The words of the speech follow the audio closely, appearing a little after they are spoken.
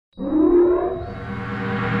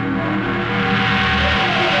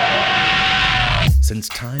Since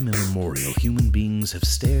time immemorial, human beings have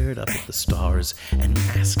stared up at the stars and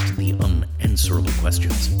asked the unanswerable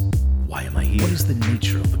questions. Why am I here? What is the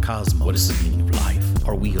nature of the cosmos? What is the meaning of life?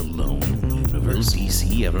 Are we alone in the universe? Will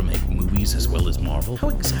DC ever make movies as well as Marvel? How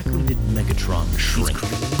exactly did Megatron shrink? Is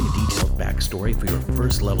creating a detailed backstory for your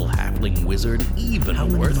first-level halfling wizard even How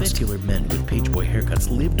many muscular men with pageboy haircuts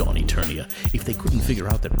lived on Eternia if they couldn't figure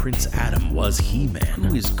out that Prince Adam was He-Man?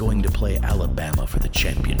 Who is going to play Alabama for the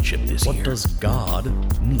championship this year? What does God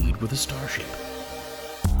need with a starship?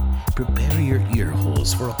 Prepare your ear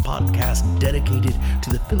holes for a podcast dedicated to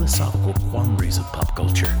the philosophical quandaries of pop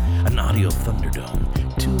culture. An audio thunderdome.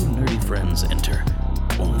 Two nerdy friends enter.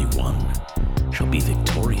 Only one shall be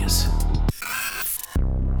victorious.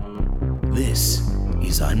 This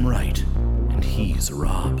is I'm Right, and he's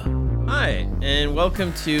Rob. Hi, and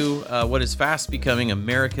welcome to what is fast becoming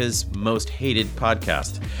America's most hated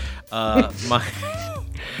podcast.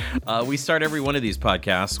 We start every one of these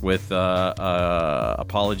podcasts with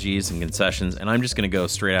apologies and concessions, and I'm just going to go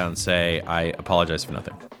straight out and say I apologize for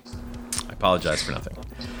nothing. I apologize for nothing.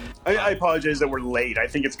 I apologize that we're late. I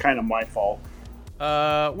think it's kind of my fault.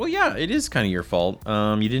 Well, yeah, it is kind of your fault.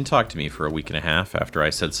 You didn't talk to me for a week and a half after I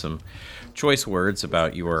said some choice words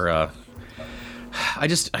about your... I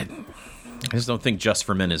just don't think Just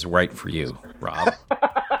for Men is right for you, Rob.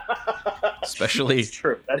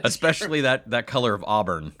 Especially that color of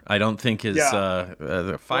auburn. I don't think is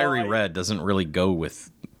the fiery red doesn't really go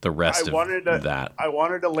with the rest of that. I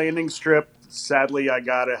wanted a landing strip. Sadly, I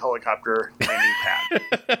got a helicopter landing pad.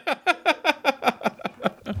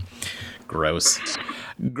 Gross.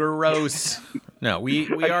 No, we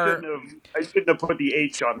are. I shouldn't have put the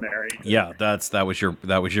H on there. Yeah, that was your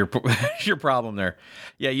your problem there.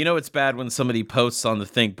 Yeah, you know it's bad when somebody posts on the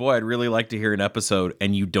thing. Boy, I'd really like to hear an episode,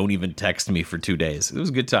 and you don't even text me for 2 days. It was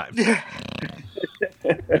a good time.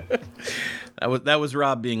 That was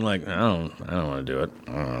Rob being like, I don't want to do it.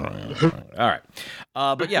 All right,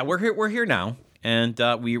 but yeah, we're here now. And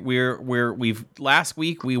we've last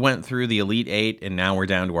week we went through the Elite Eight, and now we're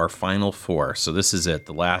down to our final four. So this is it,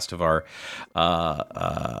 the last of our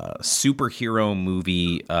superhero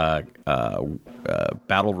movie battle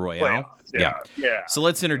royale. Yeah. So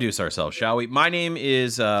let's introduce ourselves, shall we? My name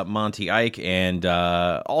is Monty Ike, and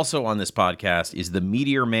also on this podcast is the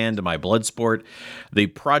Meteor Man to my Bloodsport, the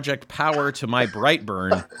Project Power to my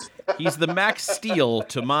Brightburn. He's the Max Steel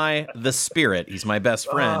to my The Spirit. He's my best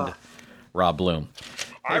friend. Rob Bloom.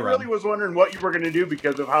 Hey, I really was wondering what you were going to do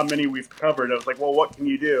because of how many we've covered. I was like, well, what can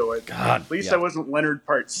you do? At least I wasn't Leonard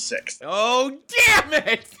Part 6. Oh, damn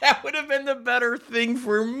it! That would have been the better thing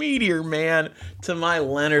for Meteor Man to my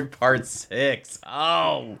Leonard Part 6.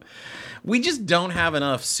 Oh, we just don't have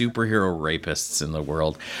enough superhero rapists in the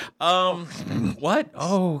world. What?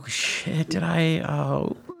 Oh, shit, did I?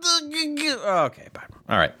 Oh, okay, bye.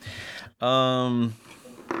 All right.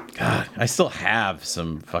 God, I still have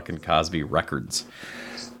some fucking Cosby records.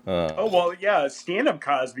 Stand-up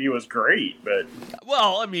Cosby was great, but...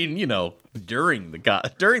 Well, I mean, during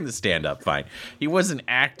the stand-up, fine. He wasn't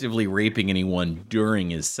actively raping anyone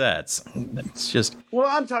during his sets. It's just... Well,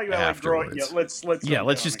 I'm talking about afterwards.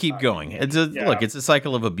 Let's just keep going. Look, it's a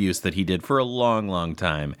cycle of abuse that he did for a long, long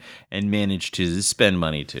time and managed to spend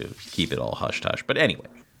money to keep it all hush-hush. But anyway,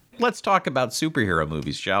 let's talk about superhero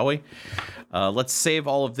movies, shall we? Let's save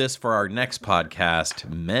all of this for our next podcast.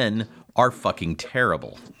 Men are fucking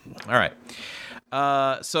terrible. All right.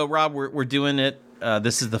 So, Rob, we're doing it.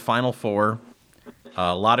 This is the final four.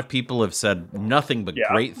 A lot of people have said nothing but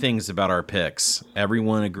great things about our picks.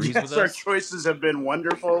 Everyone agrees with us. Our choices have been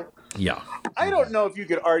wonderful. Yeah. I don't know if you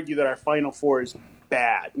could argue that our final four is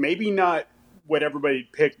bad. Maybe not what everybody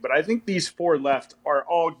picked, but I think these four left are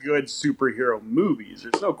all good superhero movies.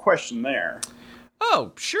 There's no question there.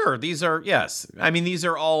 Oh, sure. These are, yes. I mean, these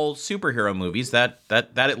are all superhero movies. That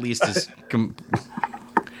at least is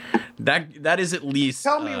that is at least.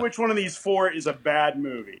 Tell me which one of these four is a bad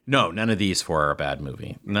movie. No, none of these four are a bad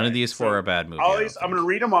movie. None of these four are a bad movie. I'm going to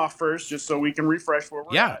read them off first, just so we can refresh where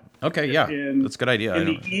we're at. Okay. Yeah. That's a good idea. In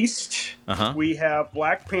the East, we have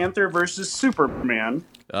Black Panther versus Superman.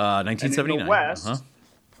 1979. And in the West,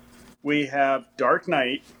 we have Dark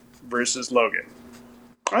Knight versus Logan.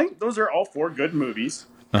 I think those are all four good movies.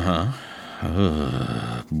 Boy.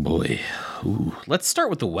 Ooh. Let's start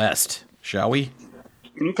with the West, shall we?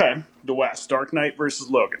 Okay. The West. Dark Knight versus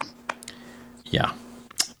Logan. Yeah.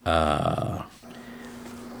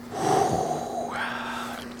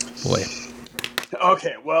 Boy.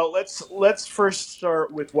 Okay, well, let's first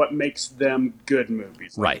start with what makes them good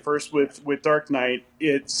movies. Right. First with Dark Knight,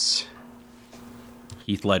 it's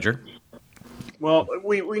Heath Ledger. Well,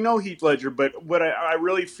 we know Heath Ledger, but what I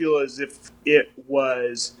really feel is if it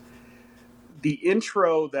was the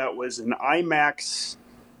intro that was an IMAX,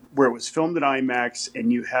 where it was filmed in IMAX,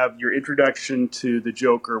 and you have your introduction to the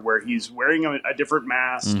Joker where he's wearing a different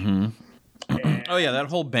mask. Mm-hmm. Oh yeah, that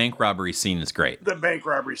whole bank robbery scene is great. The bank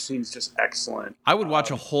robbery scene is just excellent. I would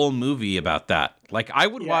watch a whole movie about that. Like I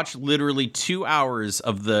would watch literally 2 hours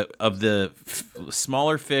of the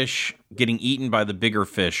smaller fish getting eaten by the bigger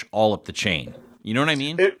fish all up the chain. You know what I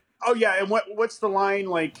mean? And what's the line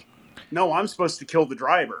like? No, I'm supposed to kill the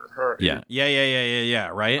driver. Yeah.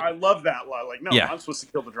 Right. I love that line. Like, no, I'm supposed to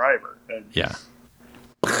kill the driver. And yeah.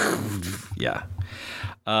 Yeah.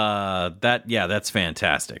 That's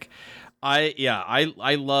fantastic.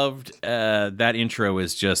 I loved that intro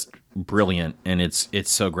is just brilliant, and it's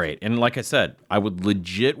so great. And like I said, I would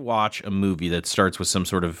legit watch a movie that starts with some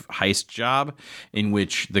sort of heist job in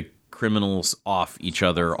which the criminals off each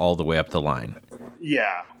other all the way up the line.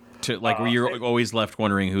 Yeah. To where you're always left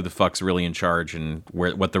wondering who the fuck's really in charge and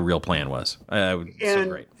what the real plan was. So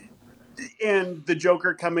great. And the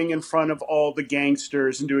Joker coming in front of all the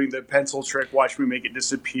gangsters and doing the pencil trick, watch me make it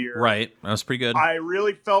disappear. Right. That was pretty good. I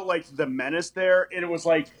really felt like the menace there, and it was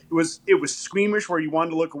like it was squeamish where you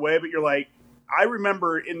wanted to look away, but you're like, I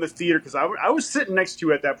remember in the theater, because I was sitting next to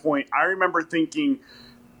you at that point, I remember thinking,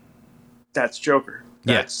 that's Joker.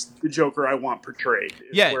 That's the Joker I want portrayed.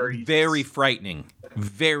 Yeah, very frightening.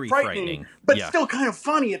 Very frightening. But still kind of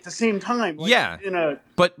funny at the same time.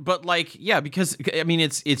 But because I mean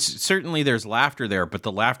it's certainly there's laughter there, but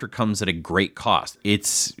the laughter comes at a great cost.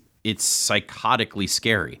 It's psychotically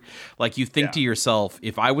scary. Like you think to yourself,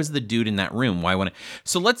 if I was the dude in that room, why wouldn't I?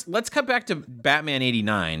 So let's cut back to Batman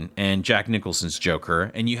 89 and Jack Nicholson's Joker,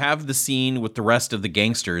 and you have the scene with the rest of the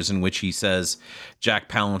gangsters in which he says Jack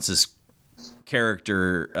Palance's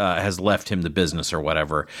character has left him the business or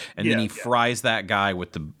whatever, and then he fries that guy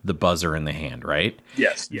with the buzzer in the hand, right?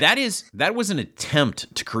 Yes. That was an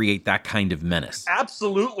attempt to create that kind of menace.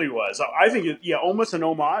 Absolutely was. I think almost an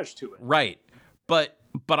homage to it. Right. But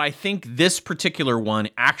I think this particular one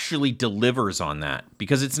actually delivers on that,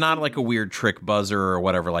 because it's not like a weird trick buzzer or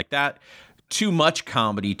whatever like that. Too much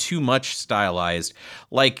comedy, too much stylized,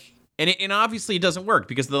 And obviously it doesn't work,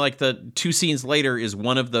 because the 2 scenes later is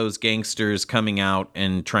one of those gangsters coming out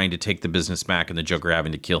and trying to take the business back, and the Joker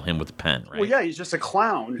having to kill him with a pen, right? Well, yeah, he's just a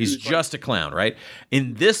clown. He's just a clown, right?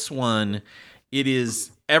 In this one, it is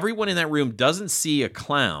everyone in that room doesn't see a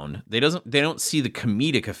clown. They don't see the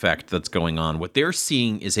comedic effect that's going on. What they're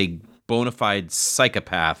seeing is a bona fide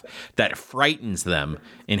psychopath that frightens them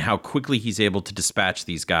in how quickly he's able to dispatch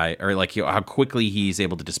these guys, or how quickly he's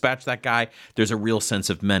able to dispatch that guy. There's a real sense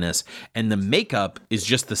of menace, and the makeup is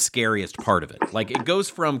just the scariest part of it. It goes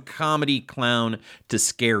from comedy clown to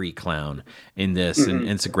scary clown in this, and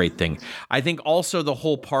it's a great thing. I think also the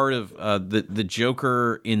whole part of the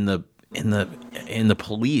Joker in the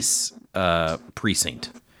police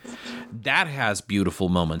precinct. That has beautiful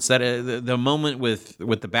moments. That the moment with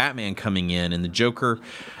the Batman coming in and the Joker,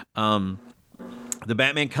 the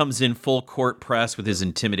Batman comes in full court press with his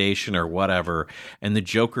intimidation or whatever, and the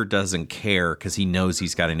Joker doesn't care because he knows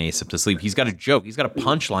he's got an ace up the sleeve. He's got a joke. He's got a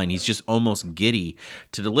punchline. He's just almost giddy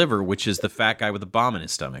to deliver, which is the fat guy with a bomb in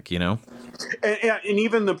his stomach, you know? And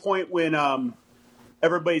even the point when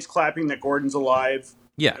everybody's clapping that Gordon's alive.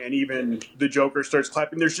 Yeah. And even the Joker starts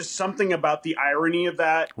clapping. There's just something about the irony of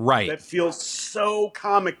that that feels so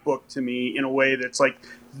comic book to me in a way that's like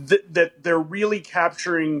that they're really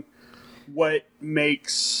capturing what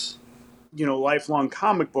makes, lifelong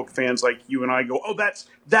comic book fans like you and I go, oh,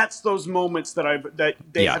 that's those moments that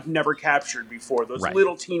they have never captured before. Those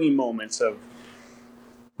little teeny moments of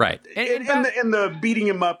and the beating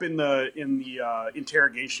him up in the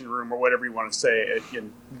interrogation room or whatever you want to say,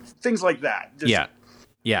 and things like that.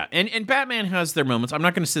 Yeah, and Batman has their moments. I'm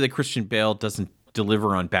not going to say that Christian Bale doesn't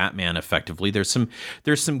deliver on Batman effectively. There's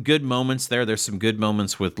some good moments there. There's some good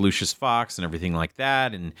moments with Lucius Fox and everything like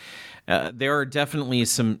that, and there are definitely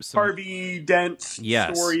some Harvey Dent's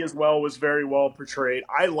story as well was very well portrayed.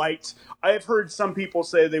 I've heard some people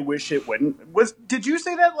say they wish it wouldn't. Did you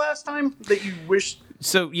say that last time that you wish?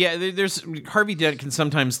 So yeah, there's Harvey Dent can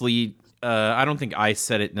sometimes lead. I don't think I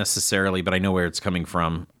said it necessarily, but I know where it's coming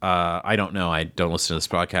from. I don't know. I don't listen to this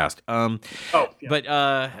podcast. But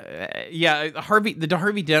the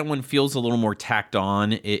Harvey Dent one feels a little more tacked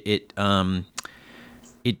on. It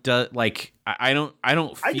does I don't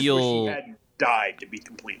feel. I just wish he hadn't died, to be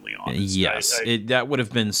completely honest. Yes, that would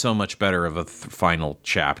have been so much better of a final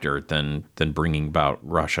chapter than bringing about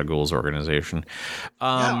Ra's al Ghul's organization.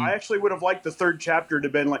 I actually would have liked the third chapter to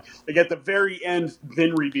have been like at the very end,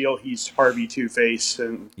 then reveal he's Harvey Two-Face.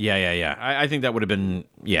 And I think that would have been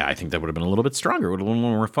I think that would have been a little bit stronger. It would have been a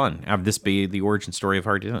little more fun. Have this be the origin story of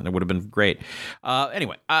Harvey. It would have been great.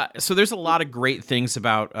 Anyway, so there's a lot of great things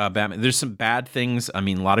about Batman. There's some bad things. I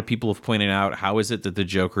mean, a lot of people have pointed out, how is it that the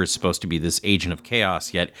Joker is supposed to be this agent of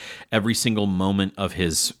chaos, yet every single moment of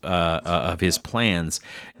his plans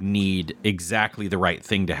need exactly the right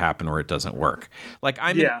thing to happen or it doesn't work. Like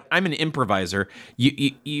I'm an improviser.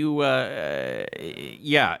 He's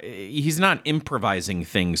not improvising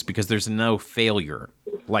things because there's no failure.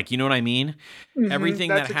 Like, you know what I mean? Mm-hmm, everything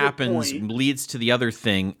that happens leads to the other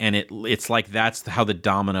thing, and it's like that's how the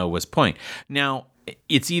domino was point. Now,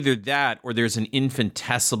 it's either that or there's an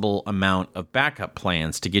infinitesimal amount of backup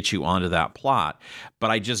plans to get you onto that plot,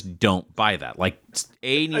 but I just don't buy that. Like,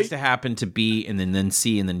 A needs to happen to B, and then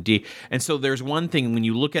C, and then D. And so there's one thing when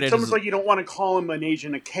you look at it, it's almost like you don't want to call him an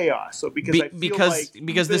agent of chaos. So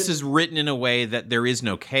because this is written in a way that there is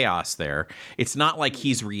no chaos there. It's not like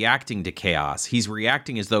he's reacting to chaos. He's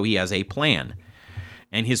reacting as though he has a plan.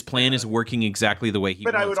 And his plan is working exactly the way he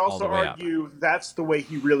wants. But I would also argue that's the way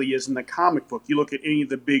he really is in the comic book. You look at any of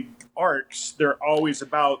the big arcs, they're always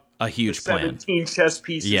about a huge plan. 17 chess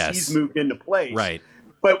pieces he's moved into place. Right.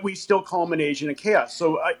 But we still call him an agent of chaos.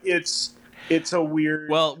 So it's a weird...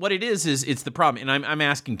 Well, what it is it's the problem, and I'm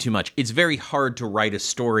asking too much. It's very hard to write a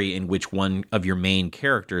story in which one of your main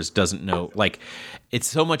characters doesn't know. Like, it's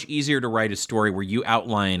so much easier to write a story where you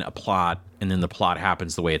outline a plot and then the plot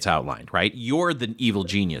happens the way it's outlined, right? You're the evil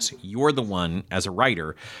genius. You're the one, as a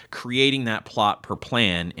writer, creating that plot per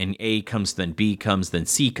plan, and A comes, then B comes, then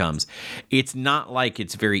C comes. It's not like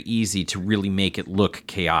it's very easy to really make it look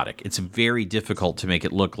chaotic. It's very difficult to make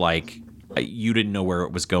it look like you didn't know where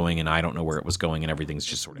it was going and I don't know where it was going and everyth's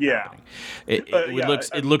just sort of happening.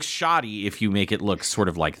 It looks shoddy if you make it look sort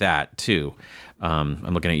of like that too.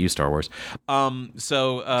 I'm looking at you, Star Wars.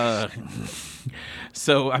 So I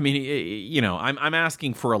mean, you know, I'm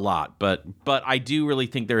asking for a lot, but I do really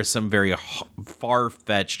think there are some very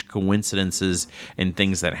far-fetched coincidences and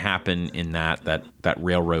things that happen in that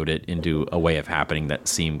railroad it into a way of happening that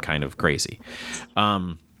seem kind of crazy.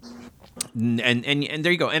 And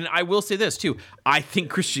there you go. And I will say this too. I think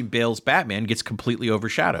Christian Bale's Batman gets completely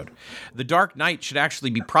overshadowed. The Dark Knight should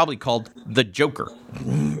actually be probably called The Joker.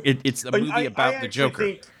 It's a movie about the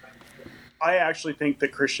Joker. I actually think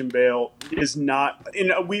that Christian Bale is not.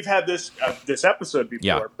 We've had this episode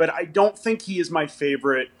before, but I don't think he is my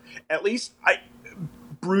favorite. At least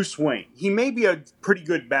Bruce Wayne. He may be a pretty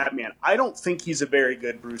good Batman. I don't think he's a very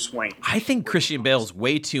good Bruce Wayne. I think Christian Bale's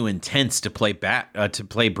way too intense to play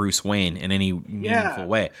Bruce Wayne in any meaningful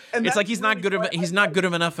way. And it's like he's not good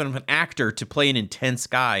enough of an actor to play an intense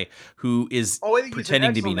guy who is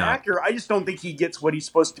pretending to be not. Actor. I just don't think he gets what he's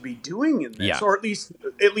supposed to be doing in this, or at least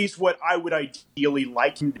what I would ideally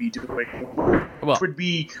like him to be doing, which would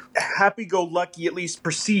be happy-go-lucky, at least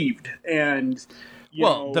perceived. And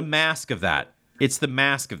the mask of that. It's the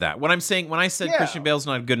mask of that. What I'm saying when I said Christian Bale's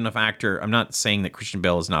not a good enough actor, I'm not saying that Christian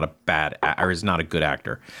Bale is not is not a good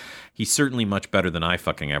actor. He's certainly much better than I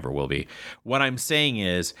fucking ever will be. What I'm saying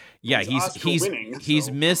is, he's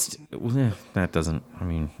missed. That doesn't. I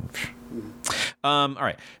mean, all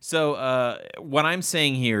right. So what I'm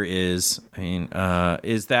saying here is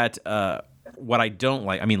that. What I don't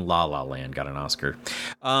like, I mean, La La Land got an Oscar.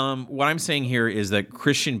 What I'm saying here is that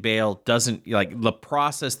Christian Bale doesn't, like, the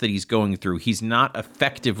process that he's going through, he's not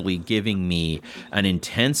effectively giving me an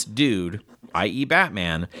intense dude, i.e.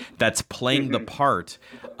 Batman, that's playing the part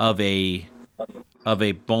of a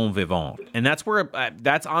bon vivant. And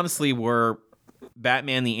that's honestly where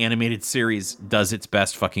Batman the Animated Series does its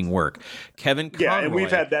best fucking work. Kevin Conroy, and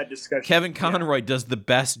we've had that discussion. Kevin Conroy does the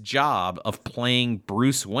best job of playing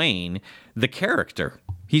Bruce Wayne, the character.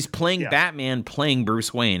 He's playing Batman, playing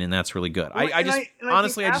Bruce Wayne, and that's really good. I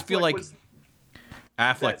just feel like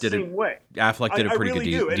Affleck did it. Affleck did a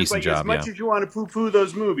pretty decent job. As much as you want to poo-poo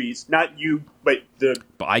those movies, not you, but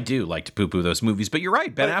I do like to poo-poo those movies. But you're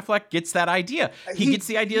right. Ben Affleck gets that idea. He gets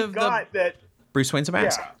the idea of Bruce Wayne's a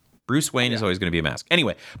mask. Yeah. Bruce Wayne is always going to be a mask.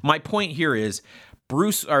 Anyway, my point here is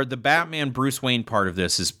the Batman Bruce Wayne part of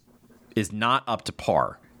this is not up to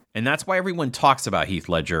par. And that's why everyone talks about Heath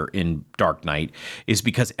Ledger in Dark Knight, is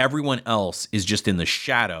because everyone else is just in the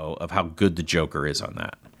shadow of how good the Joker is on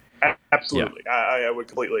that. Absolutely. Yeah. I would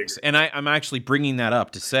completely agree. And I'm actually bringing that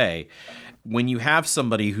up to say, when you have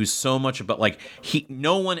somebody who's so much about, like,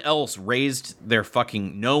 no one raised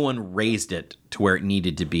it to where it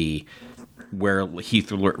needed to be where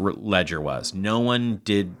Heath Ledger was. No one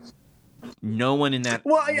in that.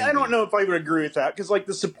 Well, I don't know if I would agree with that, because like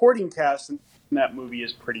the supporting cast in that movie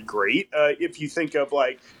is pretty great. If you think of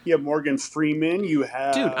like, you have Morgan Freeman, you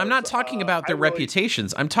have... Dude, I'm not talking about their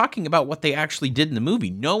reputations. I'm talking about what they actually did in the movie.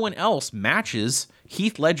 No one else matches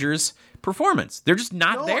Heath Ledger's performance. They're just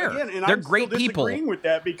not there. Again, they're great people. I'm disagreeing with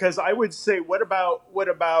that, because I would say, what about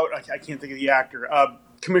I can't think of the actor.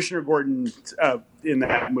 Commissioner Gordon in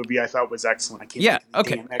that movie I thought was excellent. I can't think of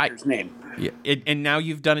the damn actor's name. Yeah, and now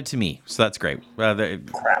you've done it to me, so that's great.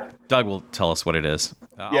 Crap. Doug will tell us what it is.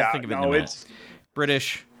 I'll think of it in a minute. It's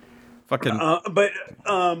British. Fucking.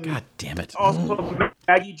 God damn it. Also,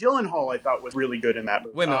 Maggie Gyllenhaal I thought was really good in that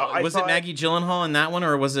movie. Wait a minute, was it Maggie Gyllenhaal in that one,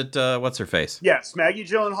 or was it what's her face? Yes, Maggie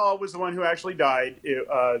Gyllenhaal was the one who actually died.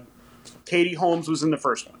 Katie Holmes was in the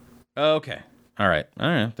first one. Okay. All right.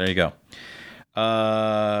 There you go.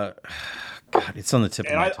 God, it's on the tip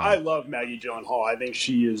of my tongue. I love Maggie Gyllenhaal. I think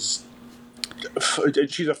she's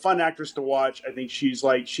a fun actress to watch. I think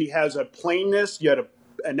she has a plainness yet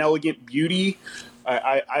an elegant beauty. Who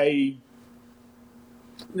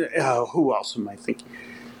else am I thinking?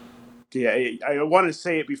 Yeah, I want to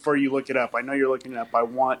say it before you look it up. I know you're looking it up.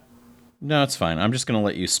 No, it's fine. I'm just going to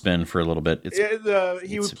let you spin for a little bit.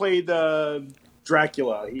 He played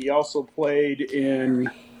Dracula. He also played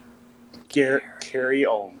in Gary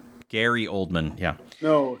Oldman. Gary Oldman, yeah.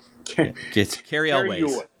 No. It's Carrie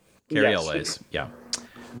Elways. Carrie Yes. Elways, yeah.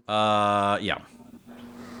 Yeah.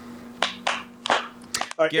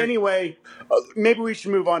 Anyway, maybe we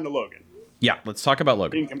should move on to Logan. Yeah, let's talk about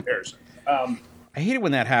Logan. In comparison. I hate it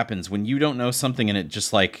when that happens, when you don't know something and it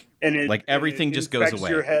just everything just goes away.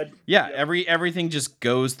 Your head. Yeah, everything just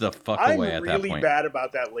goes the fuck away at that point. I'm really bad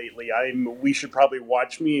about that lately. We should probably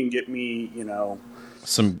watch me and get me,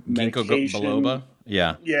 some ginkgo biloba.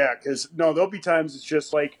 Yeah. Yeah, because there'll be times it's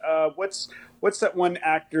just like, what's that one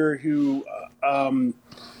actor who,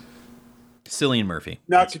 Cillian Murphy.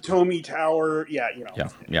 Nakatomi Tower. Yeah,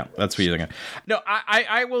 Yeah. That's what you're thinking. No,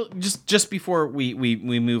 I will just before we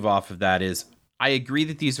move off of that is, I agree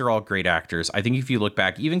that these are all great actors. I think if you look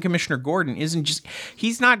back, even Commissioner Gordon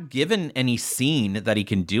he's not given any scene that he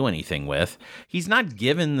can do anything with. He's not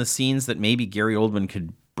given the scenes that maybe Gary Oldman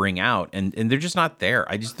could bring out, and they're just not there.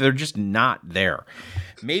 They're just not there.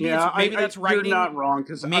 Maybe that's writing. You're not wrong,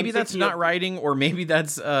 because maybe that's not writing, or maybe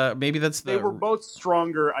that's They were both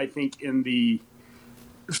stronger, I think, in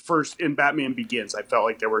Batman Begins. I felt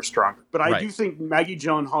like they were stronger, but I do think Maggie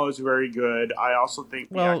Gyllenhaal is very good. I also think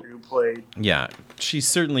the actor who played, she's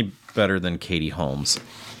certainly better than Katie Holmes.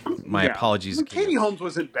 My apologies. Katie Holmes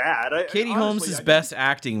wasn't bad. Katie Holmes' best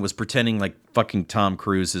acting was pretending like fucking Tom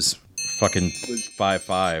Cruise is fucking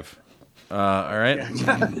 5'5". All right.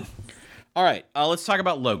 Yeah. All right. Let's talk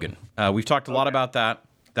about Logan. We've talked a lot about that.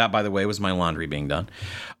 That, by the way, was my laundry being done.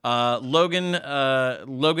 Logan,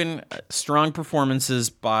 strong performances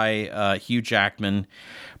by Hugh Jackman,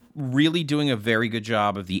 really doing a very good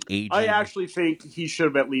job of the aging. I actually think he should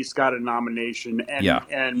have at least got a nomination,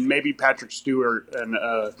 and maybe Patrick Stewart and.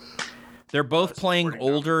 They're both playing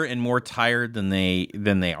older and more tired than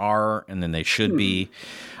they are and than they should be.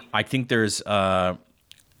 I think there's. I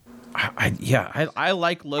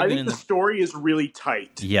like Logan. I think the story is really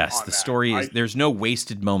tight. Yes, the story is. There's no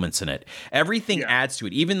wasted moments in it. Everything adds to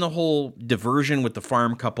it. Even the whole diversion with the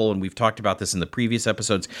farm couple, and we've talked about this in the previous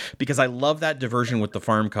episodes, because I love that diversion with the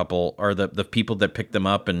farm couple, or the people that pick them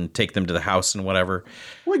up and take them to the house and whatever.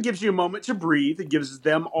 Well, it gives you a moment to breathe. It gives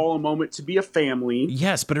them all a moment to be a family.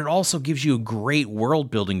 Yes, but it also gives you a great world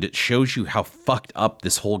building that shows you how fucked up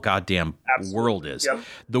this whole goddamn world is. Yep.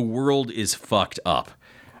 The world is fucked up.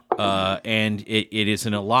 And it is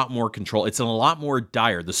in a lot more control. It's in a lot more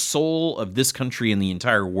dire. The soul of this country and the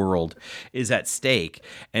entire world is at stake.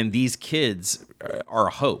 And these kids are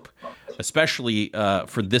a hope, especially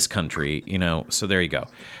for this country, So there you go.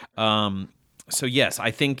 So yes,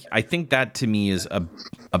 I think that to me is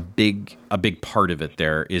a big part of it.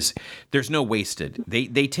 There's no wasted.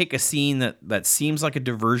 They take a scene that seems like a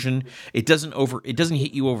diversion. It doesn't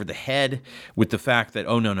hit you over the head with the fact that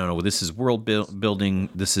no, this is world building.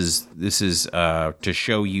 This is to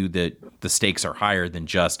show you that the stakes are higher than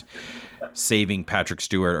just saving Patrick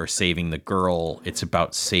Stewart or saving the girl. It's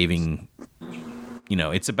about saving.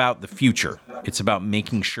 It's about the future. It's about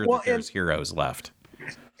making sure that there's heroes left.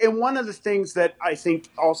 And one of the things that I think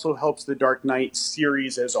also helps the Dark Knight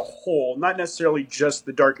series as a whole, not necessarily just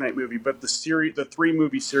the Dark Knight movie, but the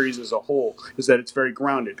 3-movie series as a whole, is that it's very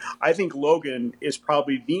grounded. I think Logan is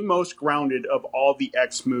probably the most grounded of all the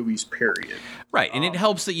X movies, period. Right, and it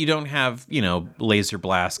helps that you don't have, laser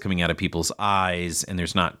blasts coming out of people's eyes, and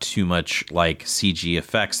there's not too much, like, CG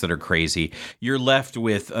effects that are crazy. You're left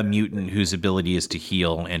with a mutant whose ability is to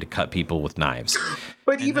heal and to cut people with knives.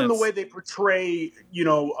 But even the way they portray,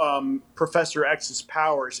 Professor X's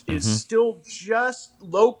powers is still just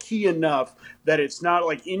low key enough that it's not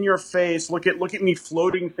like in your face. Look at me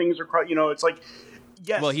floating things across. It's like,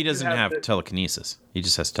 yes. Well, he doesn't have telekinesis. He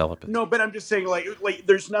just has telepathy. No, but I'm just saying, like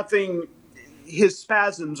there's nothing. His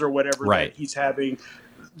spasms or whatever that he's having,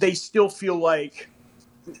 they still feel like.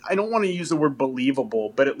 I don't want to use the word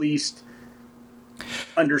believable, but at least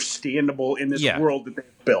understandable in this world that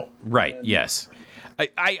they've built. Right. Yes.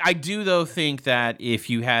 I do, though, think that if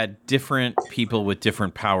you had different people with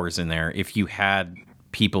different powers in there, if you had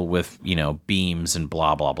people with, beams and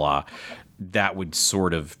blah, blah, blah, that would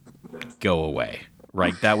sort of go away,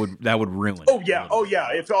 right? That would ruin it. Oh,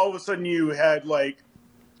 yeah. If all of a sudden you had, like,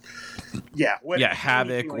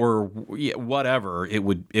 Havoc or whatever, it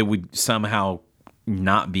would somehow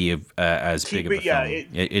not be as big of a film.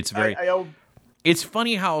 It's very... It's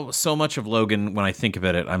funny how so much of Logan, when I think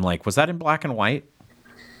about it, I'm like, was that in black and white?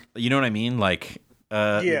 You know what I mean? Like,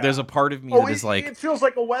 there's a part of me that is like... It feels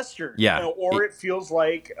like a Western. Yeah. Or it feels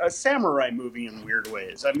like a samurai movie in weird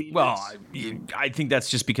ways. I mean... Well, I think that's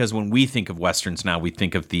just because when we think of Westerns now, we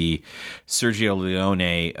think of the Sergio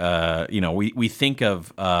Leone, we think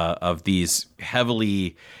of these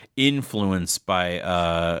heavily influenced by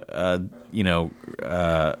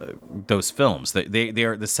those films. They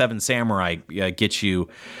are the Seven Samurai get you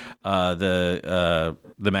the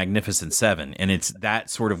Magnificent Seven, and it's that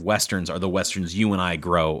sort of westerns are the westerns you and I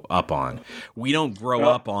grow up on. We don't grow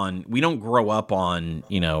up on Gene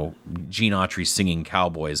Autry singing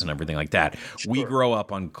cowboys and everything like that. Sure. We grow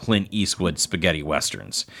up on Clint Eastwood spaghetti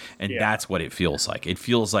westerns, and that's what it feels like. It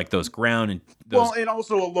feels like those ground and and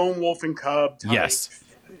also a Lone Wolf and Cub type. Yes.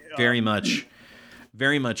 Very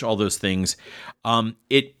much all those things.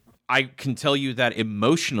 I can tell you that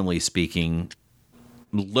emotionally speaking,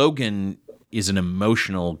 Logan is an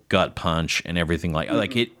emotional gut punch and everything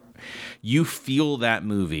like it. You feel that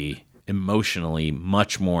movie emotionally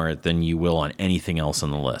much more than you will on anything else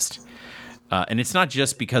on the list. And it's not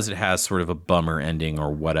just because it has sort of a bummer ending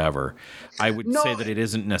or whatever. I would say that it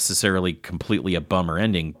isn't necessarily completely a bummer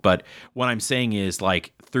ending, but what I'm saying is,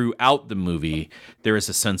 like, throughout the movie, there is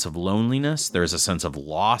a sense of loneliness. There is a sense of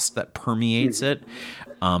loss that permeates it.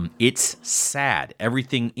 It's sad.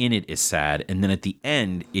 Everything in it is sad. And then at the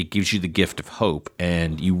end, it gives you the gift of hope,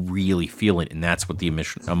 and you really feel it, and that's what the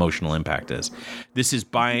emotional impact is. This is,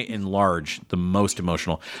 by and large, the most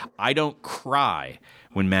emotional. I don't cry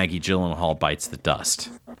when Maggie Gyllenhaal bites the dust.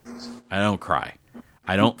 I don't cry.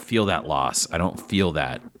 I don't feel that loss. I don't feel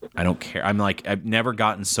that. I don't care. I've never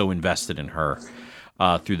gotten so invested in her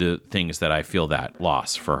through the things that I feel that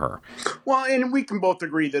loss for her. Well, and we can both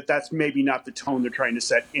agree that that's maybe not the tone they're trying to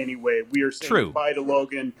set anyway. We are saying goodbye to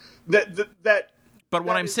Logan. But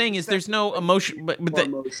what I'm saying is there's no emotion. But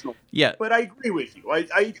emotional. Yeah. But I agree with you.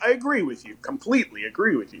 I agree with you. Completely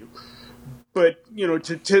agree with you. But,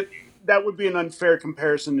 that would be an unfair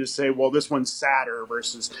comparison to say, well, this one's sadder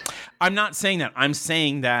versus... I'm not saying that. I'm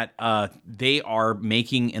saying that they are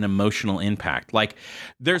making an emotional impact. Like,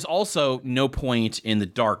 there's also no point in The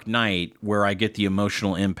Dark Knight where I get the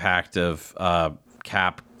emotional impact of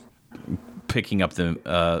Cap picking up the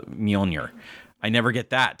Mjolnir. I never get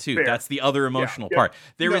that, too. Fair. That's the other emotional part.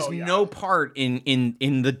 There is no part in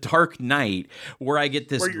The Dark Knight where I get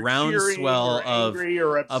this groundswell of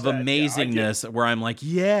amazingness where I'm like,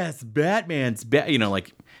 yes, Batman's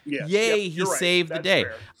yay, he saved the day.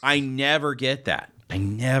 Fair. I never get that.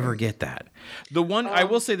 The one, I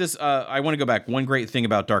will say this, I want to go back. One great thing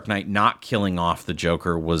about Dark Knight not killing off the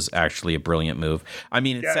Joker was actually a brilliant move. I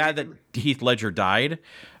mean, it's sad that Heath Ledger died,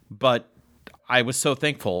 but I was so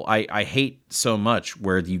thankful. I hate so much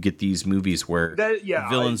where you get these movies where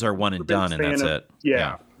villains are one and done, and that's it.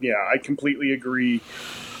 Yeah, I completely agree.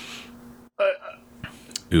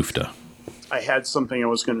 Oofta. I had something I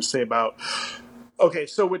was going to say about... Okay,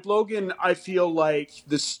 so with Logan, I feel like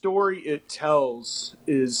the story it tells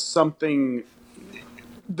is something...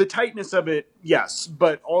 The tightness of it, yes,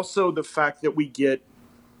 but also the fact that we get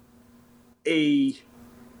a...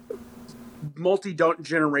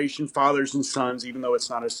 multi-generation fathers and sons, even though it's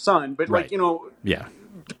not a son, but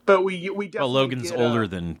but we definitely. Well, Logan's older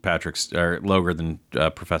than Patrick's, or lower than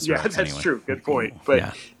Professor X. Yeah, that's anyway. true. Good point.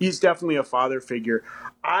 But he's definitely a father figure.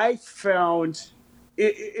 I found,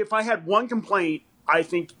 if I had one complaint, I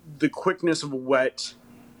think the quickness of what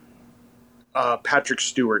Patrick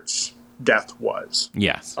Stewart's death was.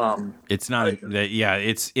 Yes. It's not.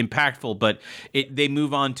 It's impactful, but they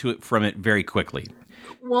move on to it from it very quickly.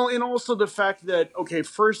 Well, and also the fact that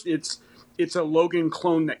first it's a Logan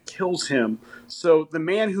clone that kills him. So the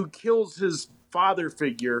man who kills his father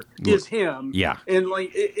figure is him. Yeah. And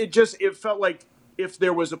like it felt like if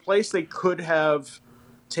there was a place they could have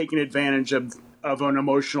taken advantage of an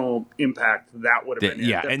emotional impact, that would have been it.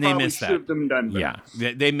 Yeah, and they missed that.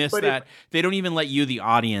 Yeah, they missed that. They don't even let you, the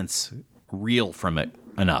audience, reel from it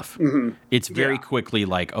enough. Mm-hmm. It's very quickly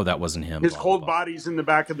like, oh, that wasn't him. His cold body's in the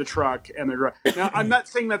back of the truck, and they're now. I'm not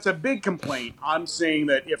saying that's a big complaint. I'm saying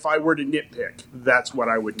that if I were to nitpick, that's what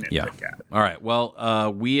I would nitpick at. All right.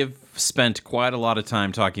 Well, we have spent quite a lot of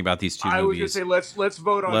time talking about these two movies. I was going to say let's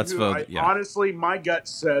vote on who. Honestly, my gut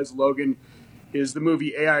says Logan is the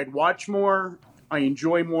movie I'd watch more, I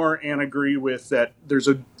enjoy more, and agree with that. There's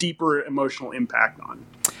a deeper emotional impact on.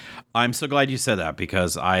 I'm so glad you said that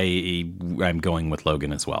because I'm going with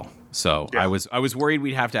Logan as well. So I was worried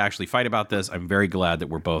we'd have to actually fight about this. I'm very glad that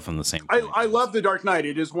we're both on the same page. I love The Dark Knight.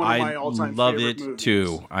 It is one of my all-time favorite movies. I love it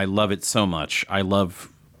too. I love it so much. I love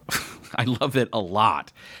it a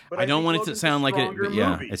lot. But I don't want it to sound like it.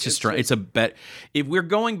 Yeah, it's just it's a bet. If we're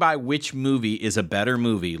going by which movie is a better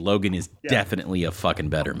movie, Logan is definitely a fucking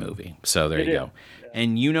better movie. So there you go. Yeah.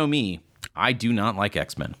 And you know me, I do not like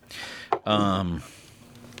X-Men.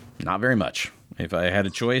 Not very much. If I had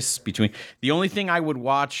a choice between, the only thing I would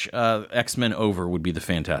watch X-Men over would be the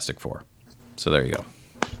Fantastic Four. So there you go.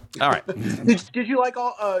 All right. Did you like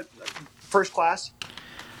all First Class?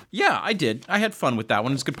 Yeah, I did. I had fun with that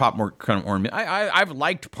one. It's good popcorn. I've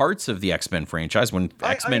liked parts of the X-Men franchise. When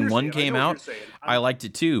X-Men 1 came out, I liked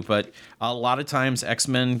it too. But a lot of times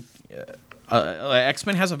X-Men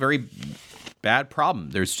has a very bad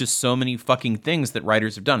problem. There's just so many fucking things that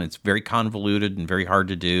writers have done. It's very convoluted and very hard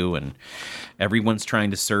to do, and everyone's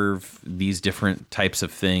trying to serve these different types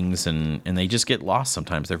of things, and they just get lost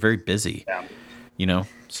sometimes. They're very busy. Yeah. You know?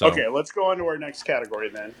 So okay, let's go on to our next category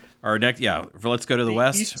then. Let's go to the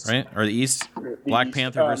West, East, right? Or the East. Black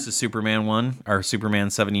Panther versus Superman 1, or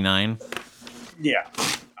Superman 79. Yeah.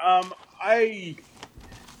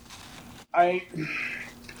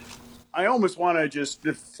 I almost want to just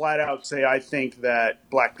flat out say I think that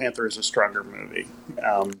Black Panther is a stronger movie.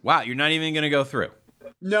 Wow, you're not even going to go through.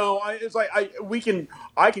 No, I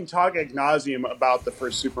can talk ad nauseum about the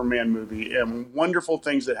first Superman movie and wonderful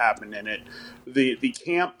things that happened in it. The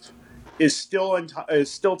camp is still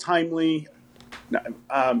timely,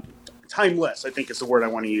 timeless. I think is the word I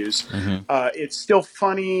want to use. Mm-hmm. It's still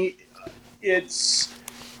funny. It's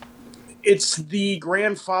the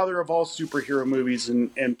grandfather of all superhero movies,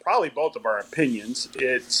 and probably both of our opinions.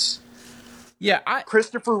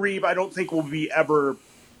 Christopher Reeve, I don't think will be ever.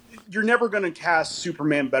 You're never going to cast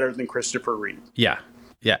Superman better than Christopher Reeve. Yeah,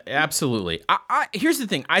 absolutely. Here's the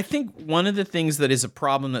thing. I think one of the things that is a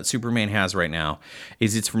problem that Superman has right now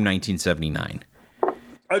is it's from 1979.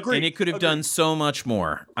 Agreed. And it could have done so much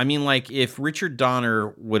more. I mean, like, if Richard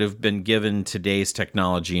Donner would have been given today's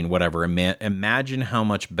technology and whatever, imagine how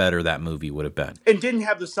much better that movie would have been. And didn't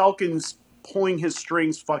have the Salkins pulling his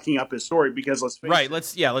strings, fucking up his story, because let's face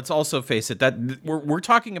it. Let's also face it, that we're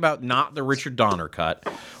talking about not the Richard Donner cut.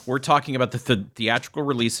 We're talking about the theatrical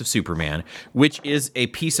release of Superman, which is a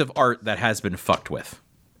piece of art that has been fucked with.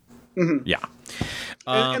 Mm-hmm. Yeah.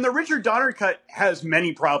 And the Richard Donner cut has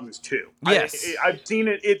many problems too. Yes. I've seen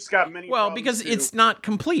it. It's got many problems because too. It's not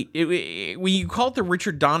complete. When you call it the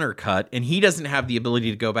Richard Donner cut, and he doesn't have the ability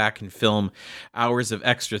to go back and film hours of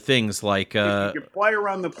extra things like... you can fly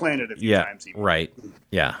around the planet a few times. Even. Right.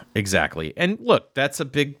 Yeah, exactly. And look, that's a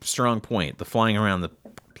big, strong point. The flying around the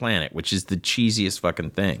planet, which is the cheesiest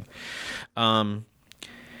fucking thing.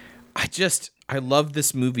 I love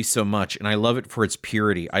this movie so much, and I love it for its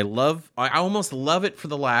purity. I almost love it for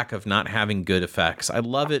the lack of not having good effects. I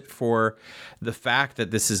love it for the fact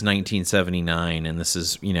that this is 1979, and this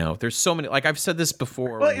is, there's so many, like I've said this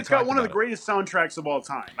before. Well, it's got one of the greatest soundtracks of all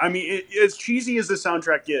time. I mean, as cheesy as the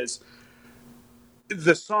soundtrack is,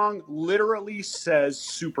 the song literally says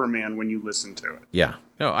Superman when you listen to it. Yeah.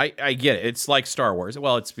 No, I get it. It's like Star Wars.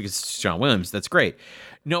 Well, it's because it's John Williams. That's great.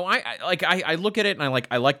 No, I look at it and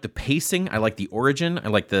I like the pacing. I like the origin. I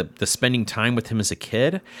like the spending time with him as a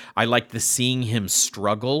kid. I like the seeing him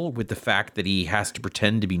struggle with the fact that he has to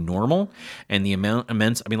pretend to be normal and the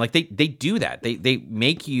immense. I mean, like they do that. They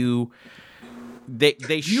make you.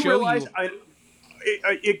 They show you.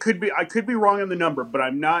 it could be. I could be wrong on the number, but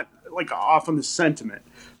I'm not like off on the sentiment.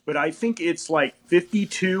 But I think it's like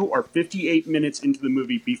 52 or 58 minutes into the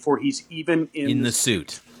movie before he's even in the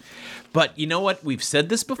suit. But you know what? We've said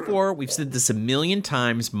this before. We've said this a million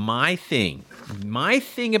times. My thing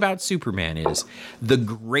about Superman is, the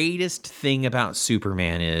greatest thing about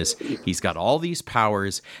Superman is he's got all these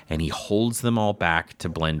powers and he holds them all back to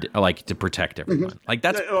blend, like to protect everyone. Like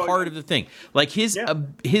that's part of the thing. Like his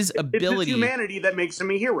ability. It's humanity that makes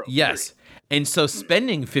him a hero. Yes. Period. And so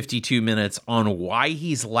spending 52 minutes on why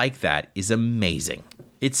he's like that is amazing.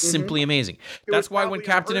 It's simply amazing. That's why when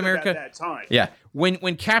Captain America,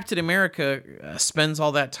 when Captain America spends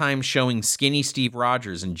all that time showing skinny Steve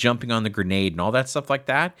Rogers and jumping on the grenade and all that stuff like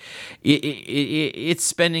that, it's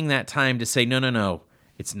spending that time to say, no.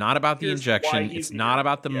 It's not about the injection. It's not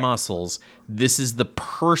about the muscles. This is the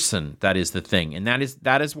person that is the thing. And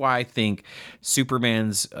that is why I think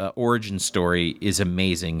Superman's origin story is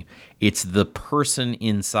amazing. It's the person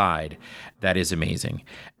inside that is amazing.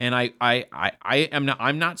 And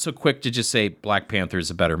I'm not so quick to just say Black Panther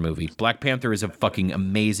is a better movie. Black Panther is a fucking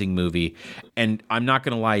amazing movie. And I'm not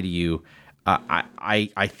going to lie to you.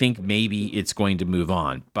 I think maybe it's going to move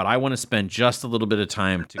on, but I want to spend just a little bit of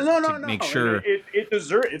time to make sure it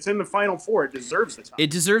deserves. It's in the final four. It deserves the time. It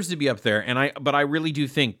deserves to be up there, but I really do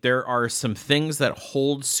think there are some things that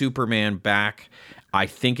hold Superman back. I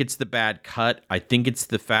think it's the bad cut. I think it's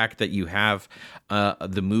the fact that you have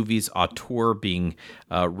the movie's auteur being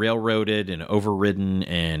railroaded and overridden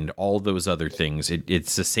and all those other things.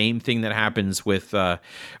 It's the same thing that happens with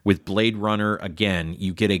Blade Runner. Again,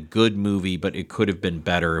 you get a good movie, but it could have been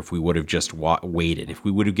better if we would have just waited. If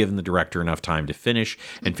we would have given the director enough time to finish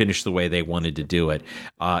the way they wanted to do it,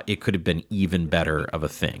 it could have been even better of a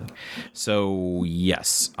thing. So,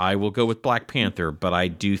 yes, I will go with Black Panther, but I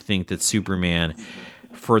do think that Superman,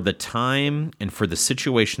 for the time and for the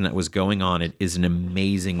situation that was going on, it is an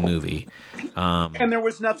amazing movie. And there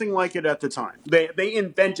was nothing like it at the time. They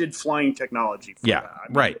invented flying technology for that.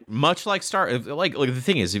 Right. Much like like the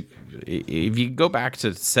thing is, if you go back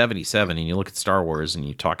to 77 and you look at Star Wars and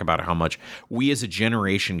you talk about how much we as a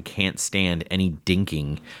generation can't stand any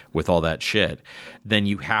dinking with all that shit, then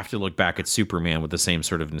you have to look back at Superman with the same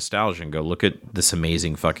sort of nostalgia and go, look at this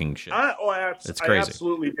amazing fucking shit. It's crazy. I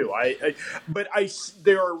absolutely do. But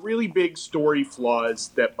there are really big story flaws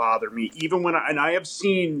that bother me, even when I have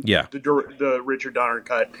seen the Richard Donner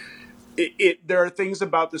cut. There are things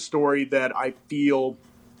about the story that I feel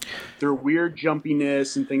their weird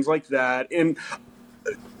jumpiness and things like that. And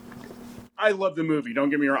I love the movie. Don't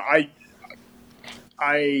get me wrong.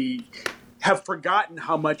 I have forgotten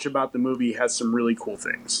how much about the movie has some really cool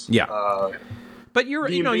things. Yeah. But you're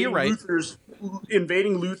right.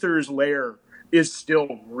 Invading Luthor's lair is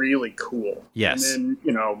still really cool. Yes. And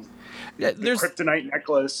then, the kryptonite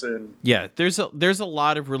necklace and there's a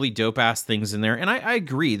lot of really dope ass things in there, and I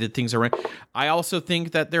agree that things are right. I also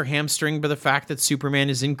think that they're hamstringed by the fact that Superman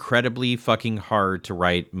is incredibly fucking hard to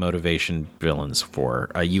write motivation villains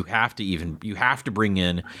for. You have to bring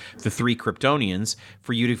in the three Kryptonians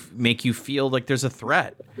for you to make you feel like there's a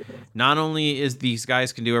threat. Not only is these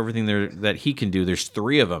guys can do everything that he can do, there's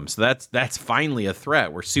three of them, so that's finally a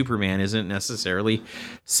threat where Superman isn't necessarily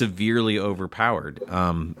severely overpowered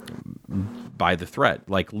by the threat.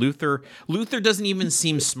 Like Luthor doesn't even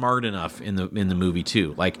seem smart enough in the movie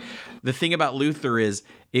too. Like the thing about Luthor is,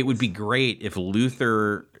 it would be great if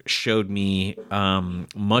Luthor showed me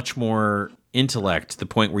much more intellect, to the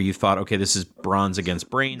point where you thought, okay, this is bronze against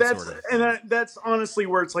brain. That's honestly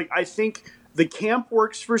where it's like, I think the camp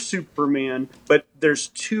works for Superman, but there's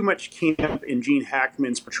too much camp in Gene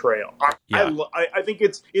Hackman's portrayal. I think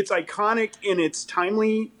it's iconic and it's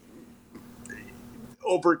timely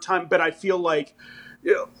over time, but I feel like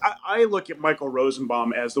I look at Michael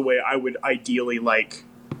Rosenbaum as the way I would ideally like,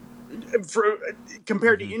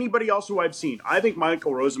 compared to anybody else who I've seen. I think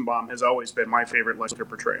Michael Rosenbaum has always been my favorite Lester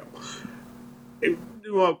portrayal.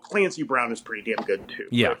 Well, Clancy Brown is pretty damn good too.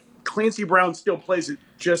 Yeah. Clancy Brown still plays it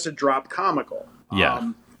just a drop comical.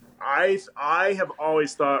 Yeah. I have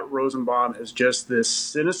always thought Rosenbaum is just this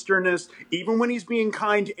sinisterness, even when he's being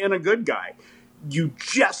kind and a good guy. You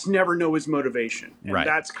just never know his motivation. And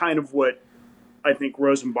that's kind of what I think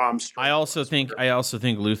Rosenbaum's. I also think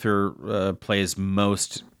Luthor plays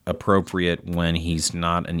most appropriate when he's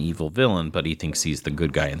not an evil villain, but he thinks he's the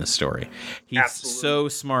good guy in the story. He's so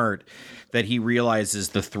smart that he realizes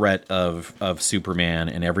the threat of Superman,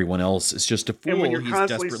 and everyone else is just a fool. And when you're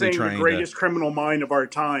constantly saying the greatest criminal mind of our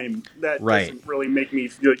time, that doesn't really make me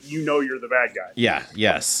feel you're the bad guy. Yeah,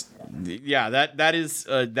 yes. Yeah, that is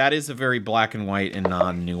a very black and white and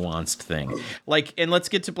non-nuanced thing. Like, and let's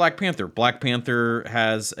get to Black Panther. Black Panther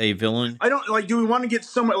has a villain. I don't like. Do we want to get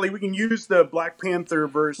somewhat like we can use the Black Panther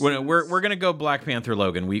verse? We're gonna go Black Panther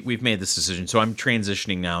Logan. We've made this decision, so I'm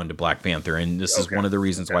transitioning now into Black Panther, and this is one of the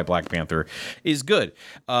reasons why Black Panther is good.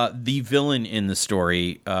 The villain in the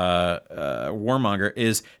story, Warmonger,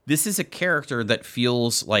 this is a character that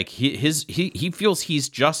feels like he feels he's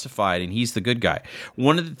justified and he's the good guy.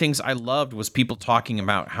 One of the things I loved was people talking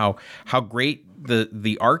about how great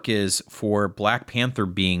the arc is for Black Panther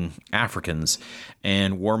being Africans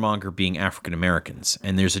and Warmonger being African Americans,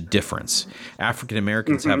 and there's a difference. African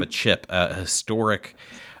Americans have a chip, a historic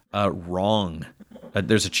wrong.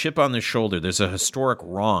 There's a chip on their shoulder. There's a historic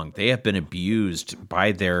wrong. They have been abused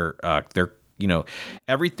by their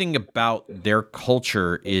everything about their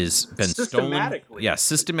culture is been stolen. Yeah,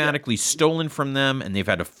 systematically stolen from them, and they've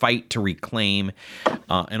had to fight to reclaim,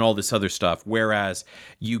 and all this other stuff. Whereas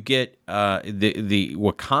you get the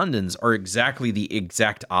Wakandans are exactly the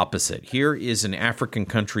exact opposite. Here is an African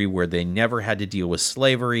country where they never had to deal with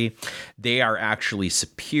slavery. They are actually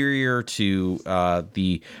superior to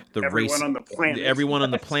the everyone race, on the planet. Everyone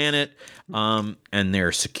on the planet, and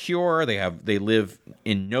they're secure. They live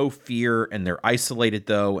in no fear, and they're isolated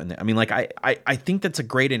though. And I mean, like I think that's a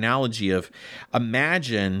great analogy of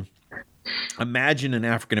imagine an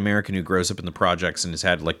African American who grows up in the projects and has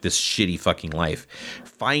had like this shitty fucking life,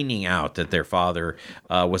 finding out that their father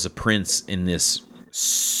was a prince in this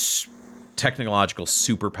technological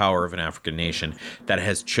superpower of an African nation that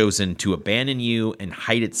has chosen to abandon you and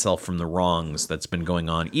hide itself from the wrongs that's been going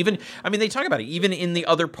on. Even, I mean, they talk about it, even in the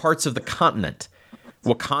other parts of the continent.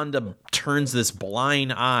 Wakanda turns this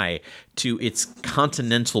blind eye to its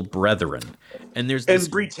continental brethren, and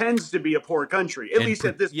pretends to be a poor country, at least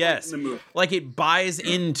at this point in the movie. Like it buys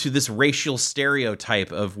into this racial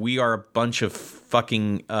stereotype of we are a bunch of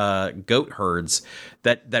fucking goat herds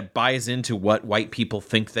that buys into what white people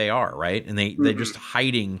think they are, right? And they're just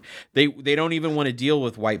hiding. They don't even want to deal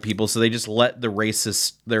with white people, so they just let the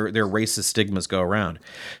racist their racist stigmas go around.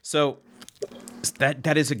 So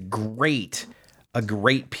that is a great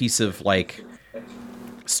piece of like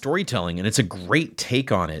storytelling, and it's a great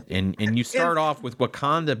take on it. And you start off with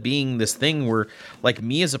Wakanda being this thing where, like,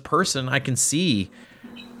 me as a person, I can see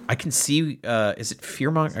is it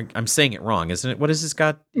Fearmonger? I'm saying it wrong, isn't it? What is this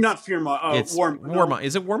got? Not Fearmonger. It's Warmonger.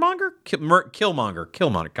 Is it Warmonger?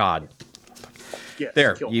 Killmonger. God. Yes,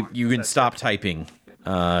 there. Killmonger. You can stop typing,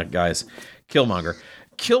 guys. Killmonger.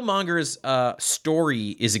 Killmonger's story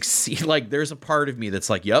is like there's a part of me that's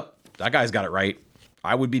like, yep, that guy's got it right.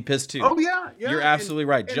 I would be pissed too. Oh yeah. You're absolutely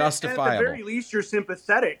right. Justifiable. At the very least, you're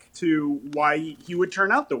sympathetic to why he would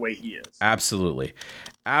turn out the way he is. Absolutely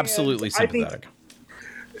sympathetic.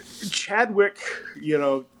 Chadwick,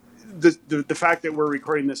 the fact that we're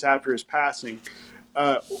recording this after his passing,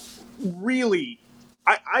 really,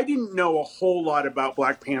 I didn't know a whole lot about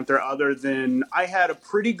Black Panther other than I had a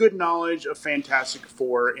pretty good knowledge of Fantastic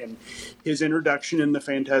Four and his introduction in the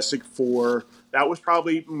Fantastic Four. That was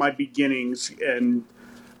probably my beginnings, and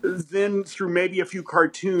then through maybe a few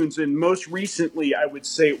cartoons, and most recently, I would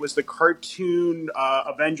say it was the cartoon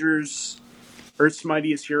Avengers: Earth's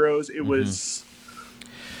Mightiest Heroes. It was.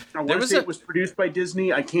 I want to say it was produced by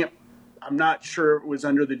Disney. I'm not sure it was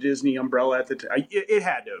under the Disney umbrella at the time. It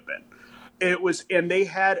had to have been. It was, and they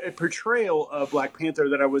had a portrayal of Black Panther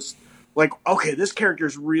that I was like, okay, this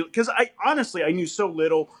character's real. Because I knew so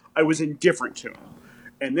little, I was indifferent to him.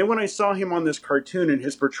 And then when I saw him on this cartoon and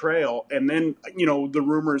his portrayal, and then, the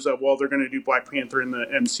rumors of, well, they're going to do Black Panther in the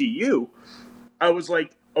MCU, I was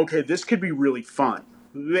like, okay, this could be really fun.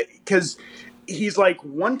 Because he's like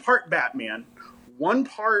one part Batman, one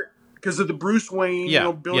part because of the Bruce Wayne,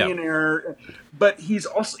 billionaire, but he's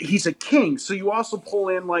a king. So you also pull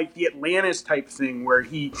in like the Atlantis type thing where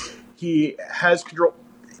he has control,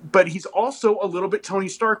 but he's also a little bit Tony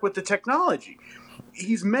Stark with the technology.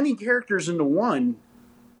 He's many characters into one.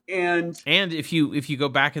 And if you go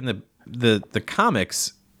back in the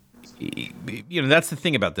comics, that's the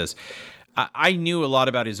thing about this. I knew a lot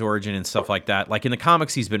about his origin and stuff like that. Like in the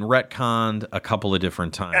comics, he's been retconned a couple of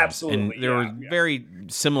different times. Absolutely. And there were very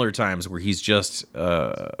similar times where he's just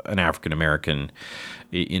an African American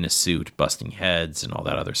in a suit busting heads and all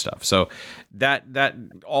that other stuff. So that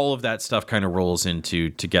all of that stuff kind of rolls into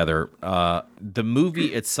together. The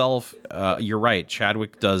movie itself, you're right.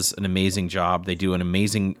 Chadwick does an amazing job. They do an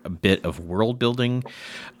amazing bit of world building.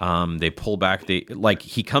 They pull back.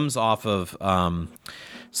 He comes off of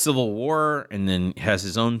Civil War, and then has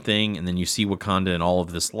his own thing, and then you see Wakanda in all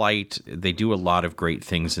of this light. They do a lot of great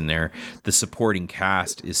things in there. The supporting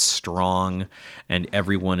cast is strong, and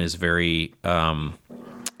everyone is very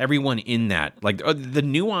everyone in that, like the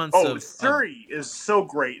nuance of Shuri is so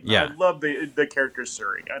great. Yeah, I love the character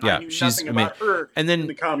Shuri. And I knew nothing about her and then, in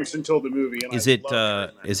the comics until the movie. And is it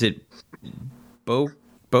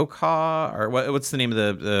Bokha, or what's the name of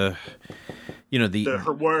the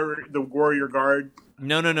warrior guard?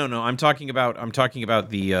 No. I'm talking about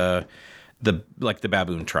the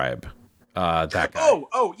baboon tribe. That guy.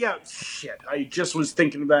 Oh yeah. Shit. I just was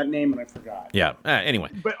thinking of that name and I forgot. Yeah. Anyway.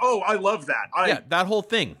 But I love that. That whole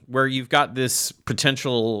thing where you've got this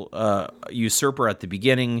potential usurper at the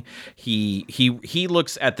beginning. He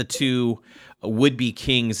looks at the two would-be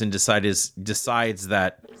kings and decides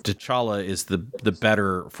that T'Challa is the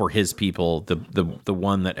better for his people, the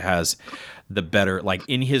one that has the better, like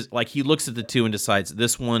in his, like he looks at the two and decides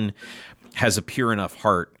this one has a pure enough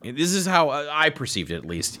heart. This is how I perceived it, at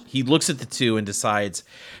least. He looks at the two and decides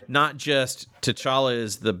not just T'Challa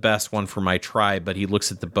is the best one for my tribe, but he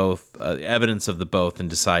looks at the both, evidence of the both, and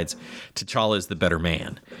decides T'Challa is the better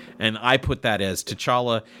man. And I put that as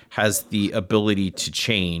T'Challa has the ability to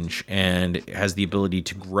change and has the ability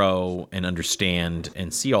to grow and understand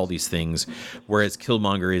and see all these things, whereas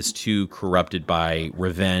Killmonger is too corrupted by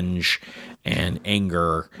revenge and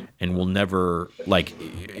anger and will never, like,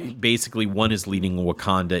 basically one is leading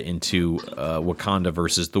Wakanda into Wakanda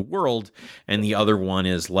versus the world, and the other one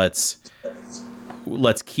is let's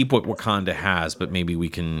keep what Wakanda has, but maybe we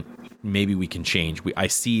can change. I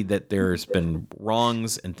see that there's been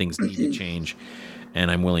wrongs and things need to change, and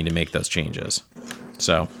I'm willing to make those changes.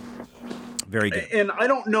 So, very good. And I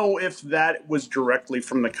don't know if that was directly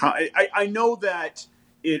from the I know that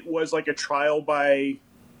it was like a trial by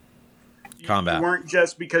combat. You weren't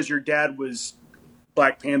just because your dad was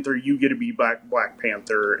Black Panther, you get to be Black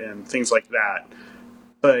Panther and things like that.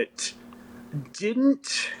 But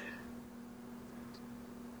didn't...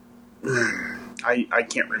 I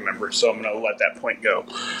can't remember, so I'm going to let that point go.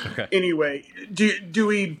 Okay. Anyway, do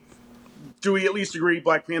we at least agree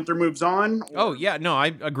Black Panther moves on? Or? Oh yeah, no, I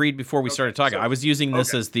agreed before we started talking. I was using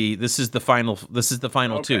this as this is the final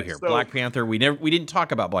two here. So, Black Panther. We didn't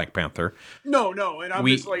talk about Black Panther. No, and I'm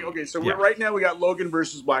just like, okay, so right now we got Logan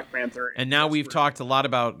versus Black Panther, and now we've talked a lot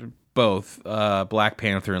about both Black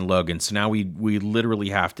Panther and Logan. So now we literally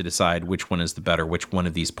have to decide which one is the better, which one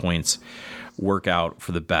of these points work out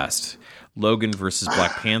for the best. Logan versus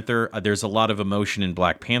Black Panther. There's a lot of emotion in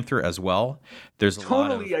Black Panther as well. There's a lot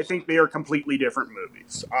of, I think they are completely different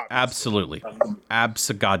movies. Obviously.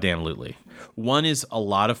 Absolutely. One is a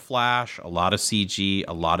lot of flash, a lot of CG,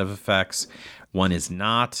 a lot of effects. One is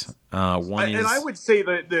not. And I would say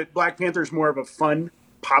that Black Panther is more of a fun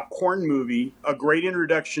popcorn movie, a great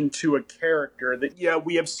introduction to a character that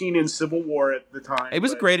we have seen in Civil War at the time. It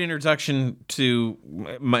was a great introduction for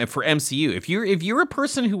MCU. If you're a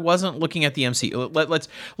person who wasn't looking at the MCU,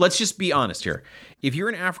 let's just be honest here. If you're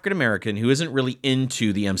an African American who isn't really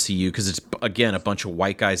into the MCU because it's again a bunch of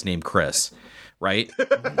white guys named Chris, right?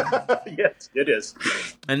 Yes, it is.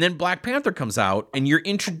 And then Black Panther comes out, and you're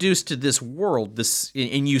introduced to this world.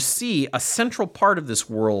 And you see a central part of this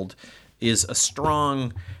world is a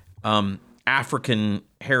strong African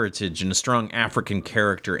heritage and a strong African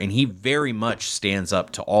character, and he very much stands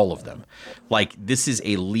up to all of them. Like, this is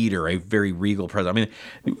a leader, a very regal president.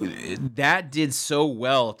 I mean, that did so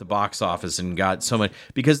well at the box office and got so much,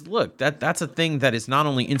 because look, that's a thing that is not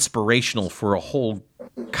only inspirational for a whole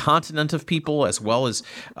continent of people, as well as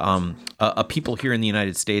a people here in the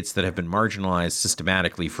United States that have been marginalized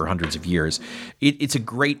systematically for hundreds of years. It's a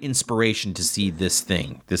great inspiration to see this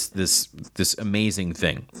thing, this amazing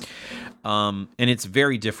thing. And it's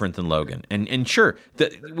very different than Logan. And sure,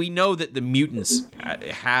 we know that the mutants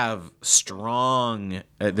have strong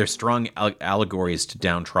allegories to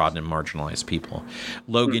downtrodden and marginalized people.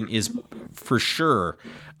 Logan is for sure,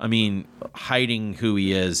 I mean, hiding who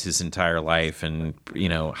he is his entire life, and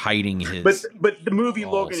hiding his. But the movie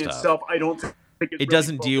Logan stuff itself, I don't think it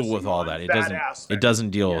doesn't deal with all that. It doesn't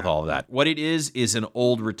deal with all of that. What it is an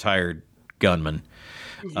old retired gunman.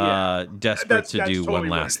 Desperate to do totally one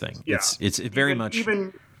last thing. Yeah. It's very much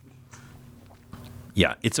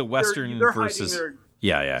it's a Western they're versus sorry.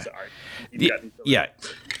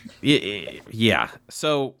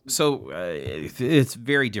 So it's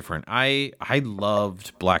very different. I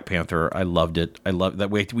loved Black Panther. I loved it. I love that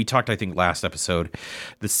way. We talked, I think, last episode,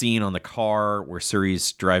 the scene on the car where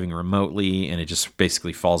Shuri's driving remotely and it just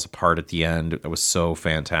basically falls apart at the end. It was so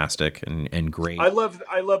fantastic and great. I love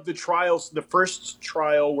the trials. The first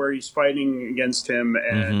trial where he's fighting against him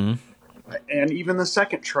and and even the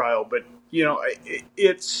second trial. But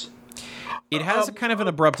it has a kind of an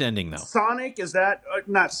abrupt ending, though. Sonic, is that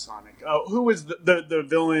not Sonic? Who was the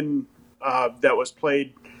villain that was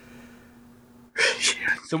played?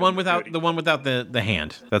 The one without the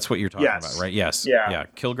hand. That's what you're talking about, right? Yes. Yeah.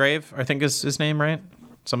 Kilgrave, I think is his name, right?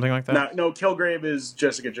 Something like that. No, Kilgrave is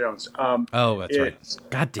Jessica Jones. That's right.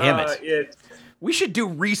 God damn it. We should do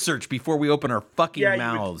research before we open our fucking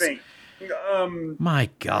mouths. You would think. My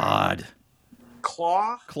God.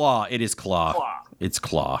 Claw. It is Claw. It's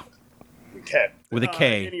Claw. Okay. With a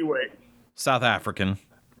K. Anyway. South African.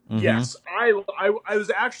 Mm-hmm. Yes, I was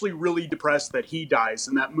actually really depressed that he dies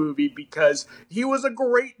in that movie because he was a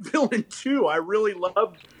great villain too. I really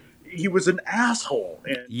loved. He was an asshole.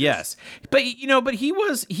 Yes, but he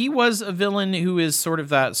was a villain who is sort of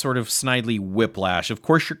that sort of snidely Whiplash. Of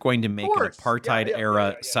course, you're going to make an apartheid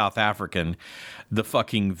era South African the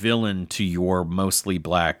fucking villain to your mostly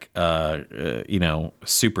black,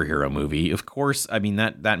 superhero movie. Of course, I mean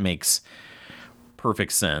that makes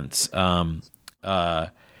perfect sense.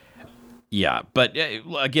 Yeah, but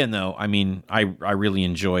again, though, I mean, I really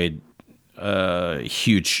enjoyed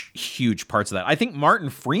huge parts of that. I think Martin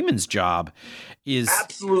Freeman's job is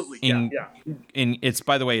absolutely and it's,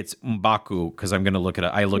 by the way, it's M'Baku, because I'm going to look it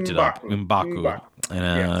up. I looked it up. M'Baku,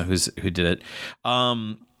 and who did it?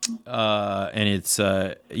 And it's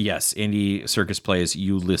yes, Andy Serkis plays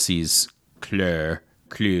Ulysses Klaue,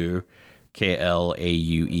 Klaue,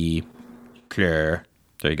 Claire.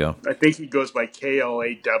 There you go. I think he goes by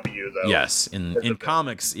KLAW though. Yes, in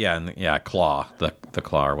comics, Claw, the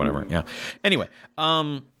Claw or whatever. Yeah. Anyway,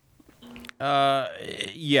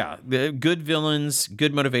 the good villains,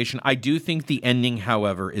 good motivation. I do think the ending,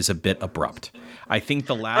 however, is a bit abrupt. I think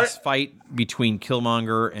the last fight between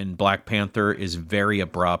Killmonger and Black Panther is very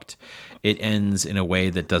abrupt. It ends in a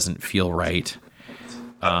way that doesn't feel right.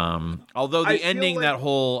 Although the ending, the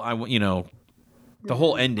whole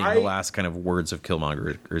ending, the last kind of words of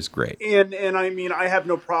Killmonger is great. And I mean, I have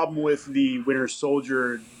no problem with the Winter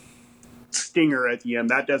Soldier stinger at the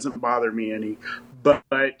end. That doesn't bother me any. But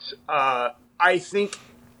I think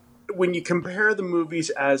when you compare the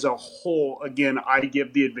movies as a whole, again, I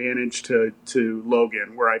give the advantage to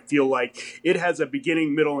Logan, where I feel like it has a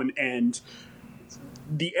beginning, middle, and end.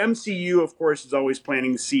 The MCU, of course, is always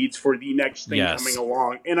planting seeds for the next thing coming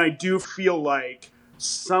along. And I do feel like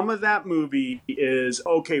some of that movie is,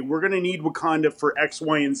 okay, we're going to need Wakanda for X,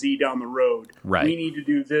 Y, and Z down the road. Right. We need to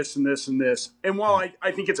do this and this and this. And while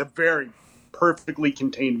I think it's a very perfectly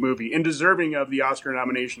contained movie and deserving of the Oscar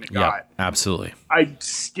nomination it got, absolutely, I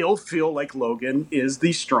still feel like Logan is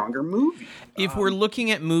the stronger movie. If we're looking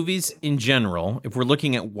at movies in general, if we're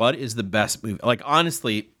looking at what is the best movie, like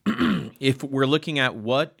honestly, if we're looking at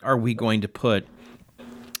what are we going to put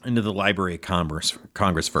into the Library of Congress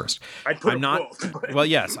first. I'm not. Both. Well,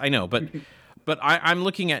 yes, I know, but I'm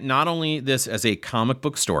looking at not only this as a comic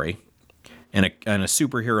book story and a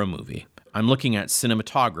superhero movie. I'm looking at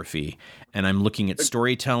cinematography, and I'm looking at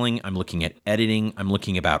storytelling. I'm looking at editing. I'm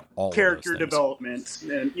looking about all character development,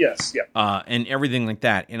 and and everything like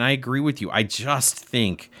that. And I agree with you. I just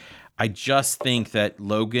think that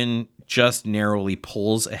Logan just narrowly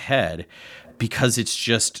pulls ahead because it's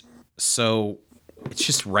just so. It's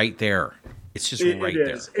just right there. It's just right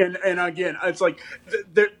there. And again, it's like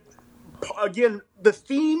the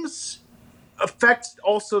themes affect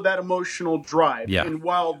also that emotional drive. Yeah. And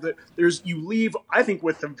while you leave, I think,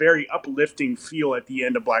 with a very uplifting feel at the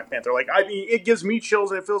end of Black Panther. Like, I mean, it gives me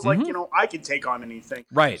chills, and it feels like I can take on anything.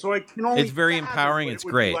 Right. So I can only. It's very empowering. It's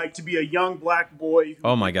great. Like to be a young black boy who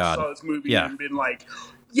saw this movie and been like,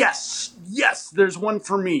 yes, there's one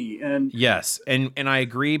for me. And yes, and I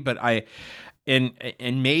agree, but And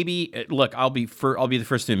maybe, look, I'll be the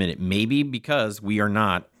first to admit it. Maybe because we are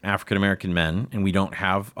not African American men and we don't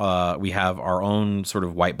have we have our own sort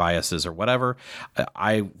of white biases or whatever.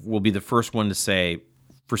 I will be the first one to say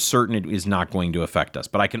for certain it is not going to affect us.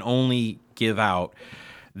 But I can only give out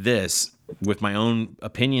this with my own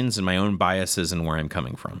opinions and my own biases and where I'm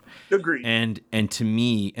coming from. Agreed. And to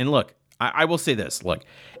me, and look, I will say this. Look,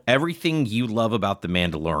 everything you love about The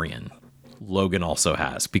Mandalorian, Logan also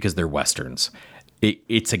has, because they're Westerns.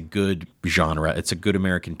 It's a good genre. It's a good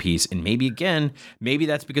American piece. And maybe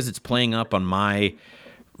that's because it's playing up on my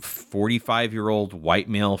 45-year-old white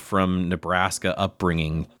male from Nebraska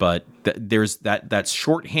upbringing. But there's that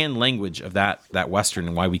shorthand language of that Western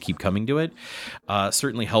and why we keep coming to it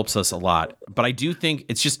certainly helps us a lot. But I do think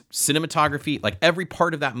it's just cinematography, like every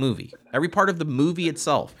part of that movie, every part of the movie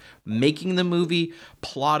itself, making the movie,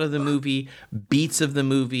 plot of the movie, beats of the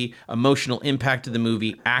movie, emotional impact of the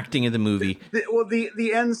movie, acting of the movie.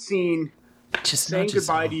 The end scene just saying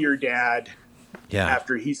goodbye to your dad. Yeah.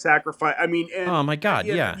 After he sacrificed, I mean, and, oh my God,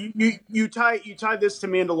 yeah. You tie this to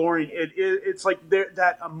Mandalorian. It's like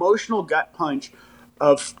that emotional gut punch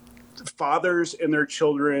of fathers and their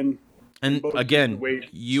children. And again,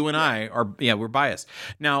 you and I are, we're biased.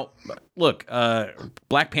 Now, look,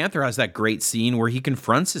 Black Panther has that great scene where he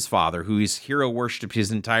confronts his father, who he's hero worshipped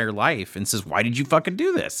his entire life, and says, "Why did you fucking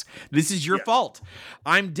do this? This is your fault.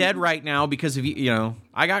 I'm dead right now because of you. You know,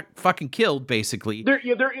 I got fucking killed basically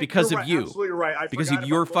because of you. Absolutely right. Because of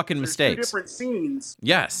your fucking mistakes. Two different scenes.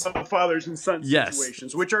 Yes. Of fathers and sons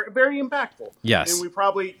situations, which are very impactful. Yes. And we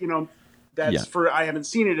probably, I haven't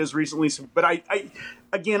seen it as recently, but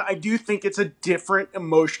I do think it's a different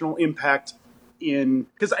emotional impact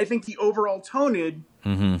because I think the overall tone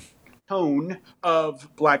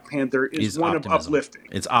of Black Panther is one optimism. Of uplifting.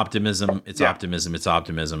 It's optimism. It's optimism. It's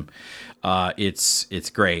optimism. It's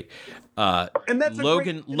great. And that's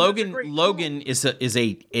Logan is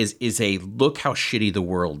a look how shitty the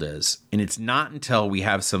world is, and it's not until we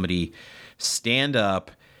have somebody stand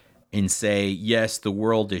up and say, yes, the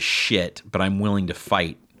world is shit, but I'm willing to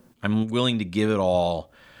fight. I'm willing to give it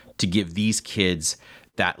all to give these kids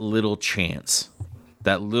that little chance,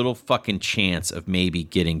 that little fucking chance of maybe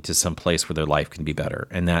getting to some place where their life can be better.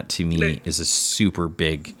 And that to me is a super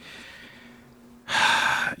big,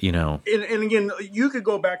 And again, you could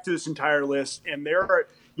go back to this entire list and there are,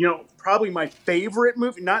 probably my favorite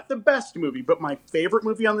movie, not the best movie, but my favorite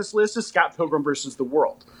movie on this list is Scott Pilgrim versus the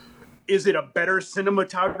World. Is it a better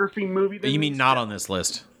cinematography movie than you mean not on this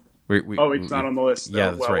list? It's not on the list.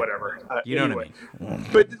 Yeah, that's right. Whatever. Know what I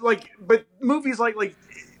mean. But movies like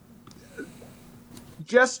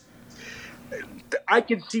just I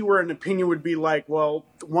could see where an opinion would be like, well,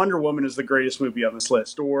 Wonder Woman is the greatest movie on this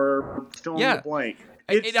list, or fill in the blank.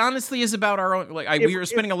 It honestly is about our own. We were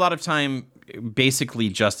spending a lot of time basically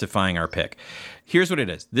justifying our pick. Here's what it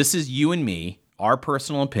is. This is you and me, our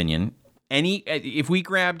personal opinion. If we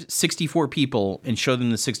grabbed 64 people and showed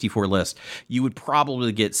them the 64 list, you would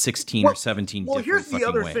probably get 16 or 17 different here's the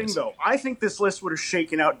other ways. thing, though. I think this list would have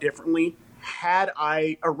shaken out differently had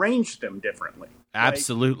I arranged them differently.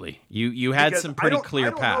 Absolutely. You had some pretty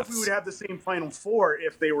clear paths. I don't know if we would have the same final four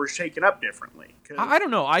if they were shaken up differently. I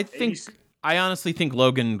don't know. I honestly think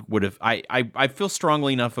Logan would have. I feel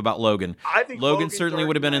strongly enough about Logan. I think Logan certainly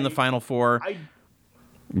would have been in the final four.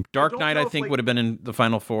 Dark Knight, I think, would have been in the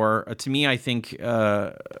final four. To me, I think.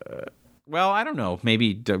 I don't know.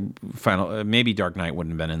 Maybe Dark Knight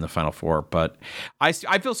wouldn't have been in the final four, but I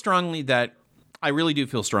feel strongly that. I really do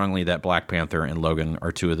feel strongly that Black Panther and Logan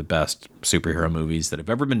are two of the best superhero movies that have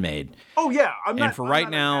ever been made. Oh yeah, I'm not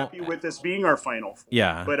now happy with this being our final four.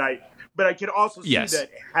 Yeah, but I could also see that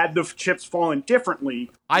had the chips fallen differently,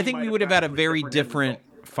 I think we would have had a very different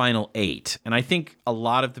final 8. And I think a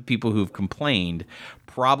lot of the people who've complained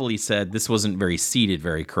probably said this wasn't very seeded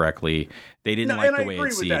very correctly. They didn't like the way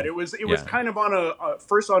it's seeded. I agree with that. It was kind of on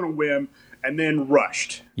first on a whim and then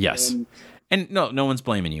rushed. Yes. And no one's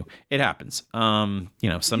blaming you. It happens.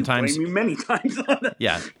 Sometimes you blame me many times on it.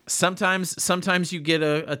 Yeah. Sometimes you get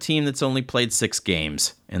a team that's only played 6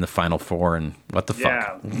 games in the final 4, and what the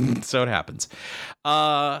fuck? So it happens.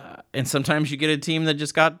 And sometimes you get a team that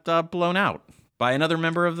just got blown out by another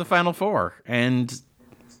member of the final 4, and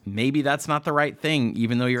maybe that's not the right thing,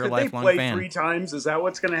 even though you're a lifelong fan. Could they play 3 times? Is that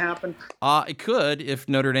what's going to happen? It could if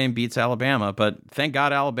Notre Dame beats Alabama, but thank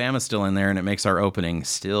God Alabama's still in there, and it makes our opening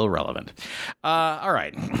still relevant. All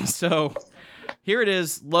right, so here it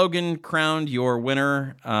is. Logan crowned your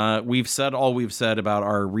winner. We've said all we've said about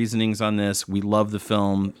our reasonings on this. We love the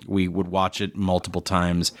film. We would watch it multiple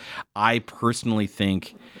times. I personally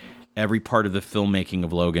think every part of the filmmaking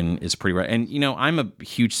of Logan is pretty right. And, I'm a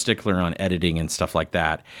huge stickler on editing and stuff like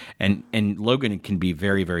that. And Logan can be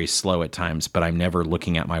very, very slow at times, but I'm never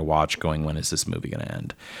looking at my watch going, when is this movie going to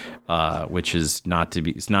end? Which is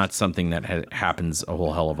it's not something that happens a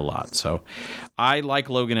whole hell of a lot. So I like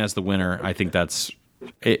Logan as the winner. I think that's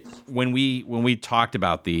it. When we talked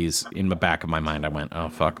about these, in the back of my mind, I went, oh,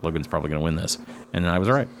 fuck, Logan's probably going to win this. And I was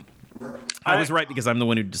right. I was right because I'm the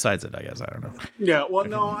one who decides it, I guess. I don't know. Yeah,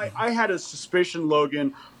 well, I had a suspicion,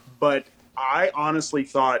 Logan, but I honestly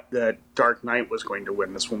thought that Dark Knight was going to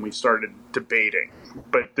win this when we started debating.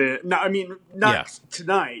 But not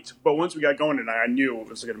tonight, but once we got going tonight, I knew it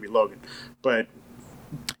was going to be Logan. But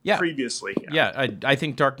previously. Yeah, I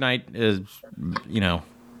think Dark Knight is,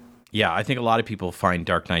 I think a lot of people find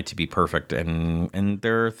Dark Knight to be perfect, and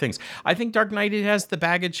there are things. I think Dark Knight has the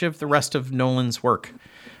baggage of the rest of Nolan's work.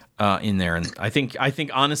 in there, and I think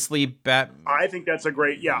honestly, I think that's a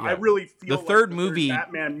great. Yeah, I really feel the third movie,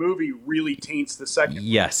 Batman movie, really taints the second.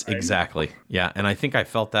 Yes, one, right? Exactly. Yeah, and I think I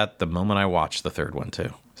felt that the moment I watched the third one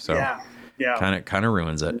too. So yeah, kind of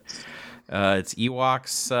ruins it. It's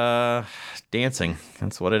Ewoks dancing.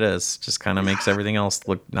 That's what it is. Just kind of makes everything else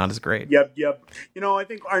look not as great. Yep. I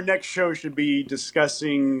think our next show should be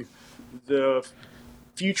discussing the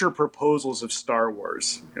future proposals of Star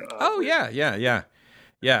Wars.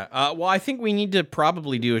 Yeah. Well, I think we need to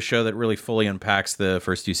probably do a show that really fully unpacks the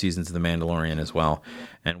first 2 seasons of The Mandalorian as well.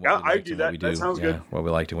 And I'd do that. That sounds good. What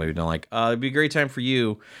we liked and what we don't like. It'd be a great time for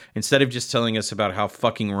you, instead of just telling us about how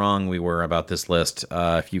fucking wrong we were about this list,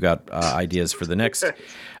 if you got ideas for the next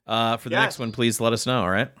next one, please let us know,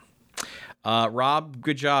 all right? Rob,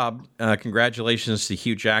 good job. Congratulations to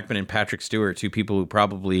Hugh Jackman and Patrick Stewart, 2 people who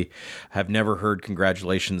probably have never heard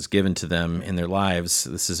congratulations given to them in their lives.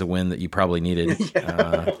 This is a win that you probably needed.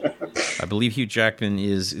 I believe Hugh Jackman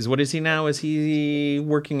is what is he now? Is he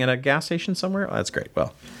working at a gas station somewhere? Oh, that's great.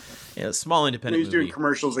 Well, small independent movie. He's doing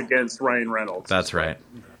commercials against Ryan Reynolds. That's right.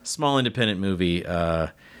 Small independent movie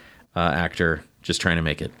actor just trying to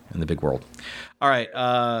make it in the big world. All right,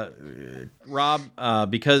 Rob,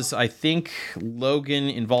 because I think Logan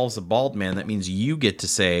involves a bald man, that means you get to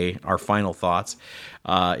say our final thoughts.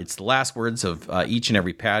 It's the last words of each and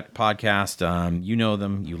every podcast. You know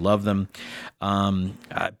them. You love them.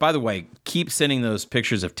 By the way, keep sending those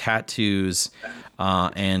pictures of tattoos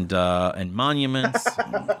and monuments.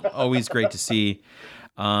 Always great to see.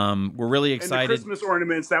 We're really excited. And the Christmas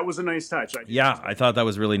ornaments, that was a nice touch. I thought that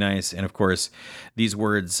was really nice. And of course, these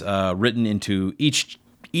words written into each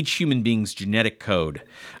human being's genetic code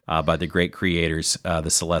by the great creators, the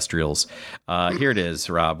Celestials. Here it is,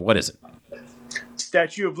 Rob. What is it?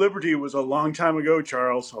 Statue of Liberty was a long time ago,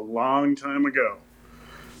 Charles. A long time ago.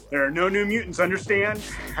 There are no new mutants, understand?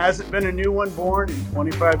 Hasn't been a new one born in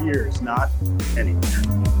 25 years. Not anywhere.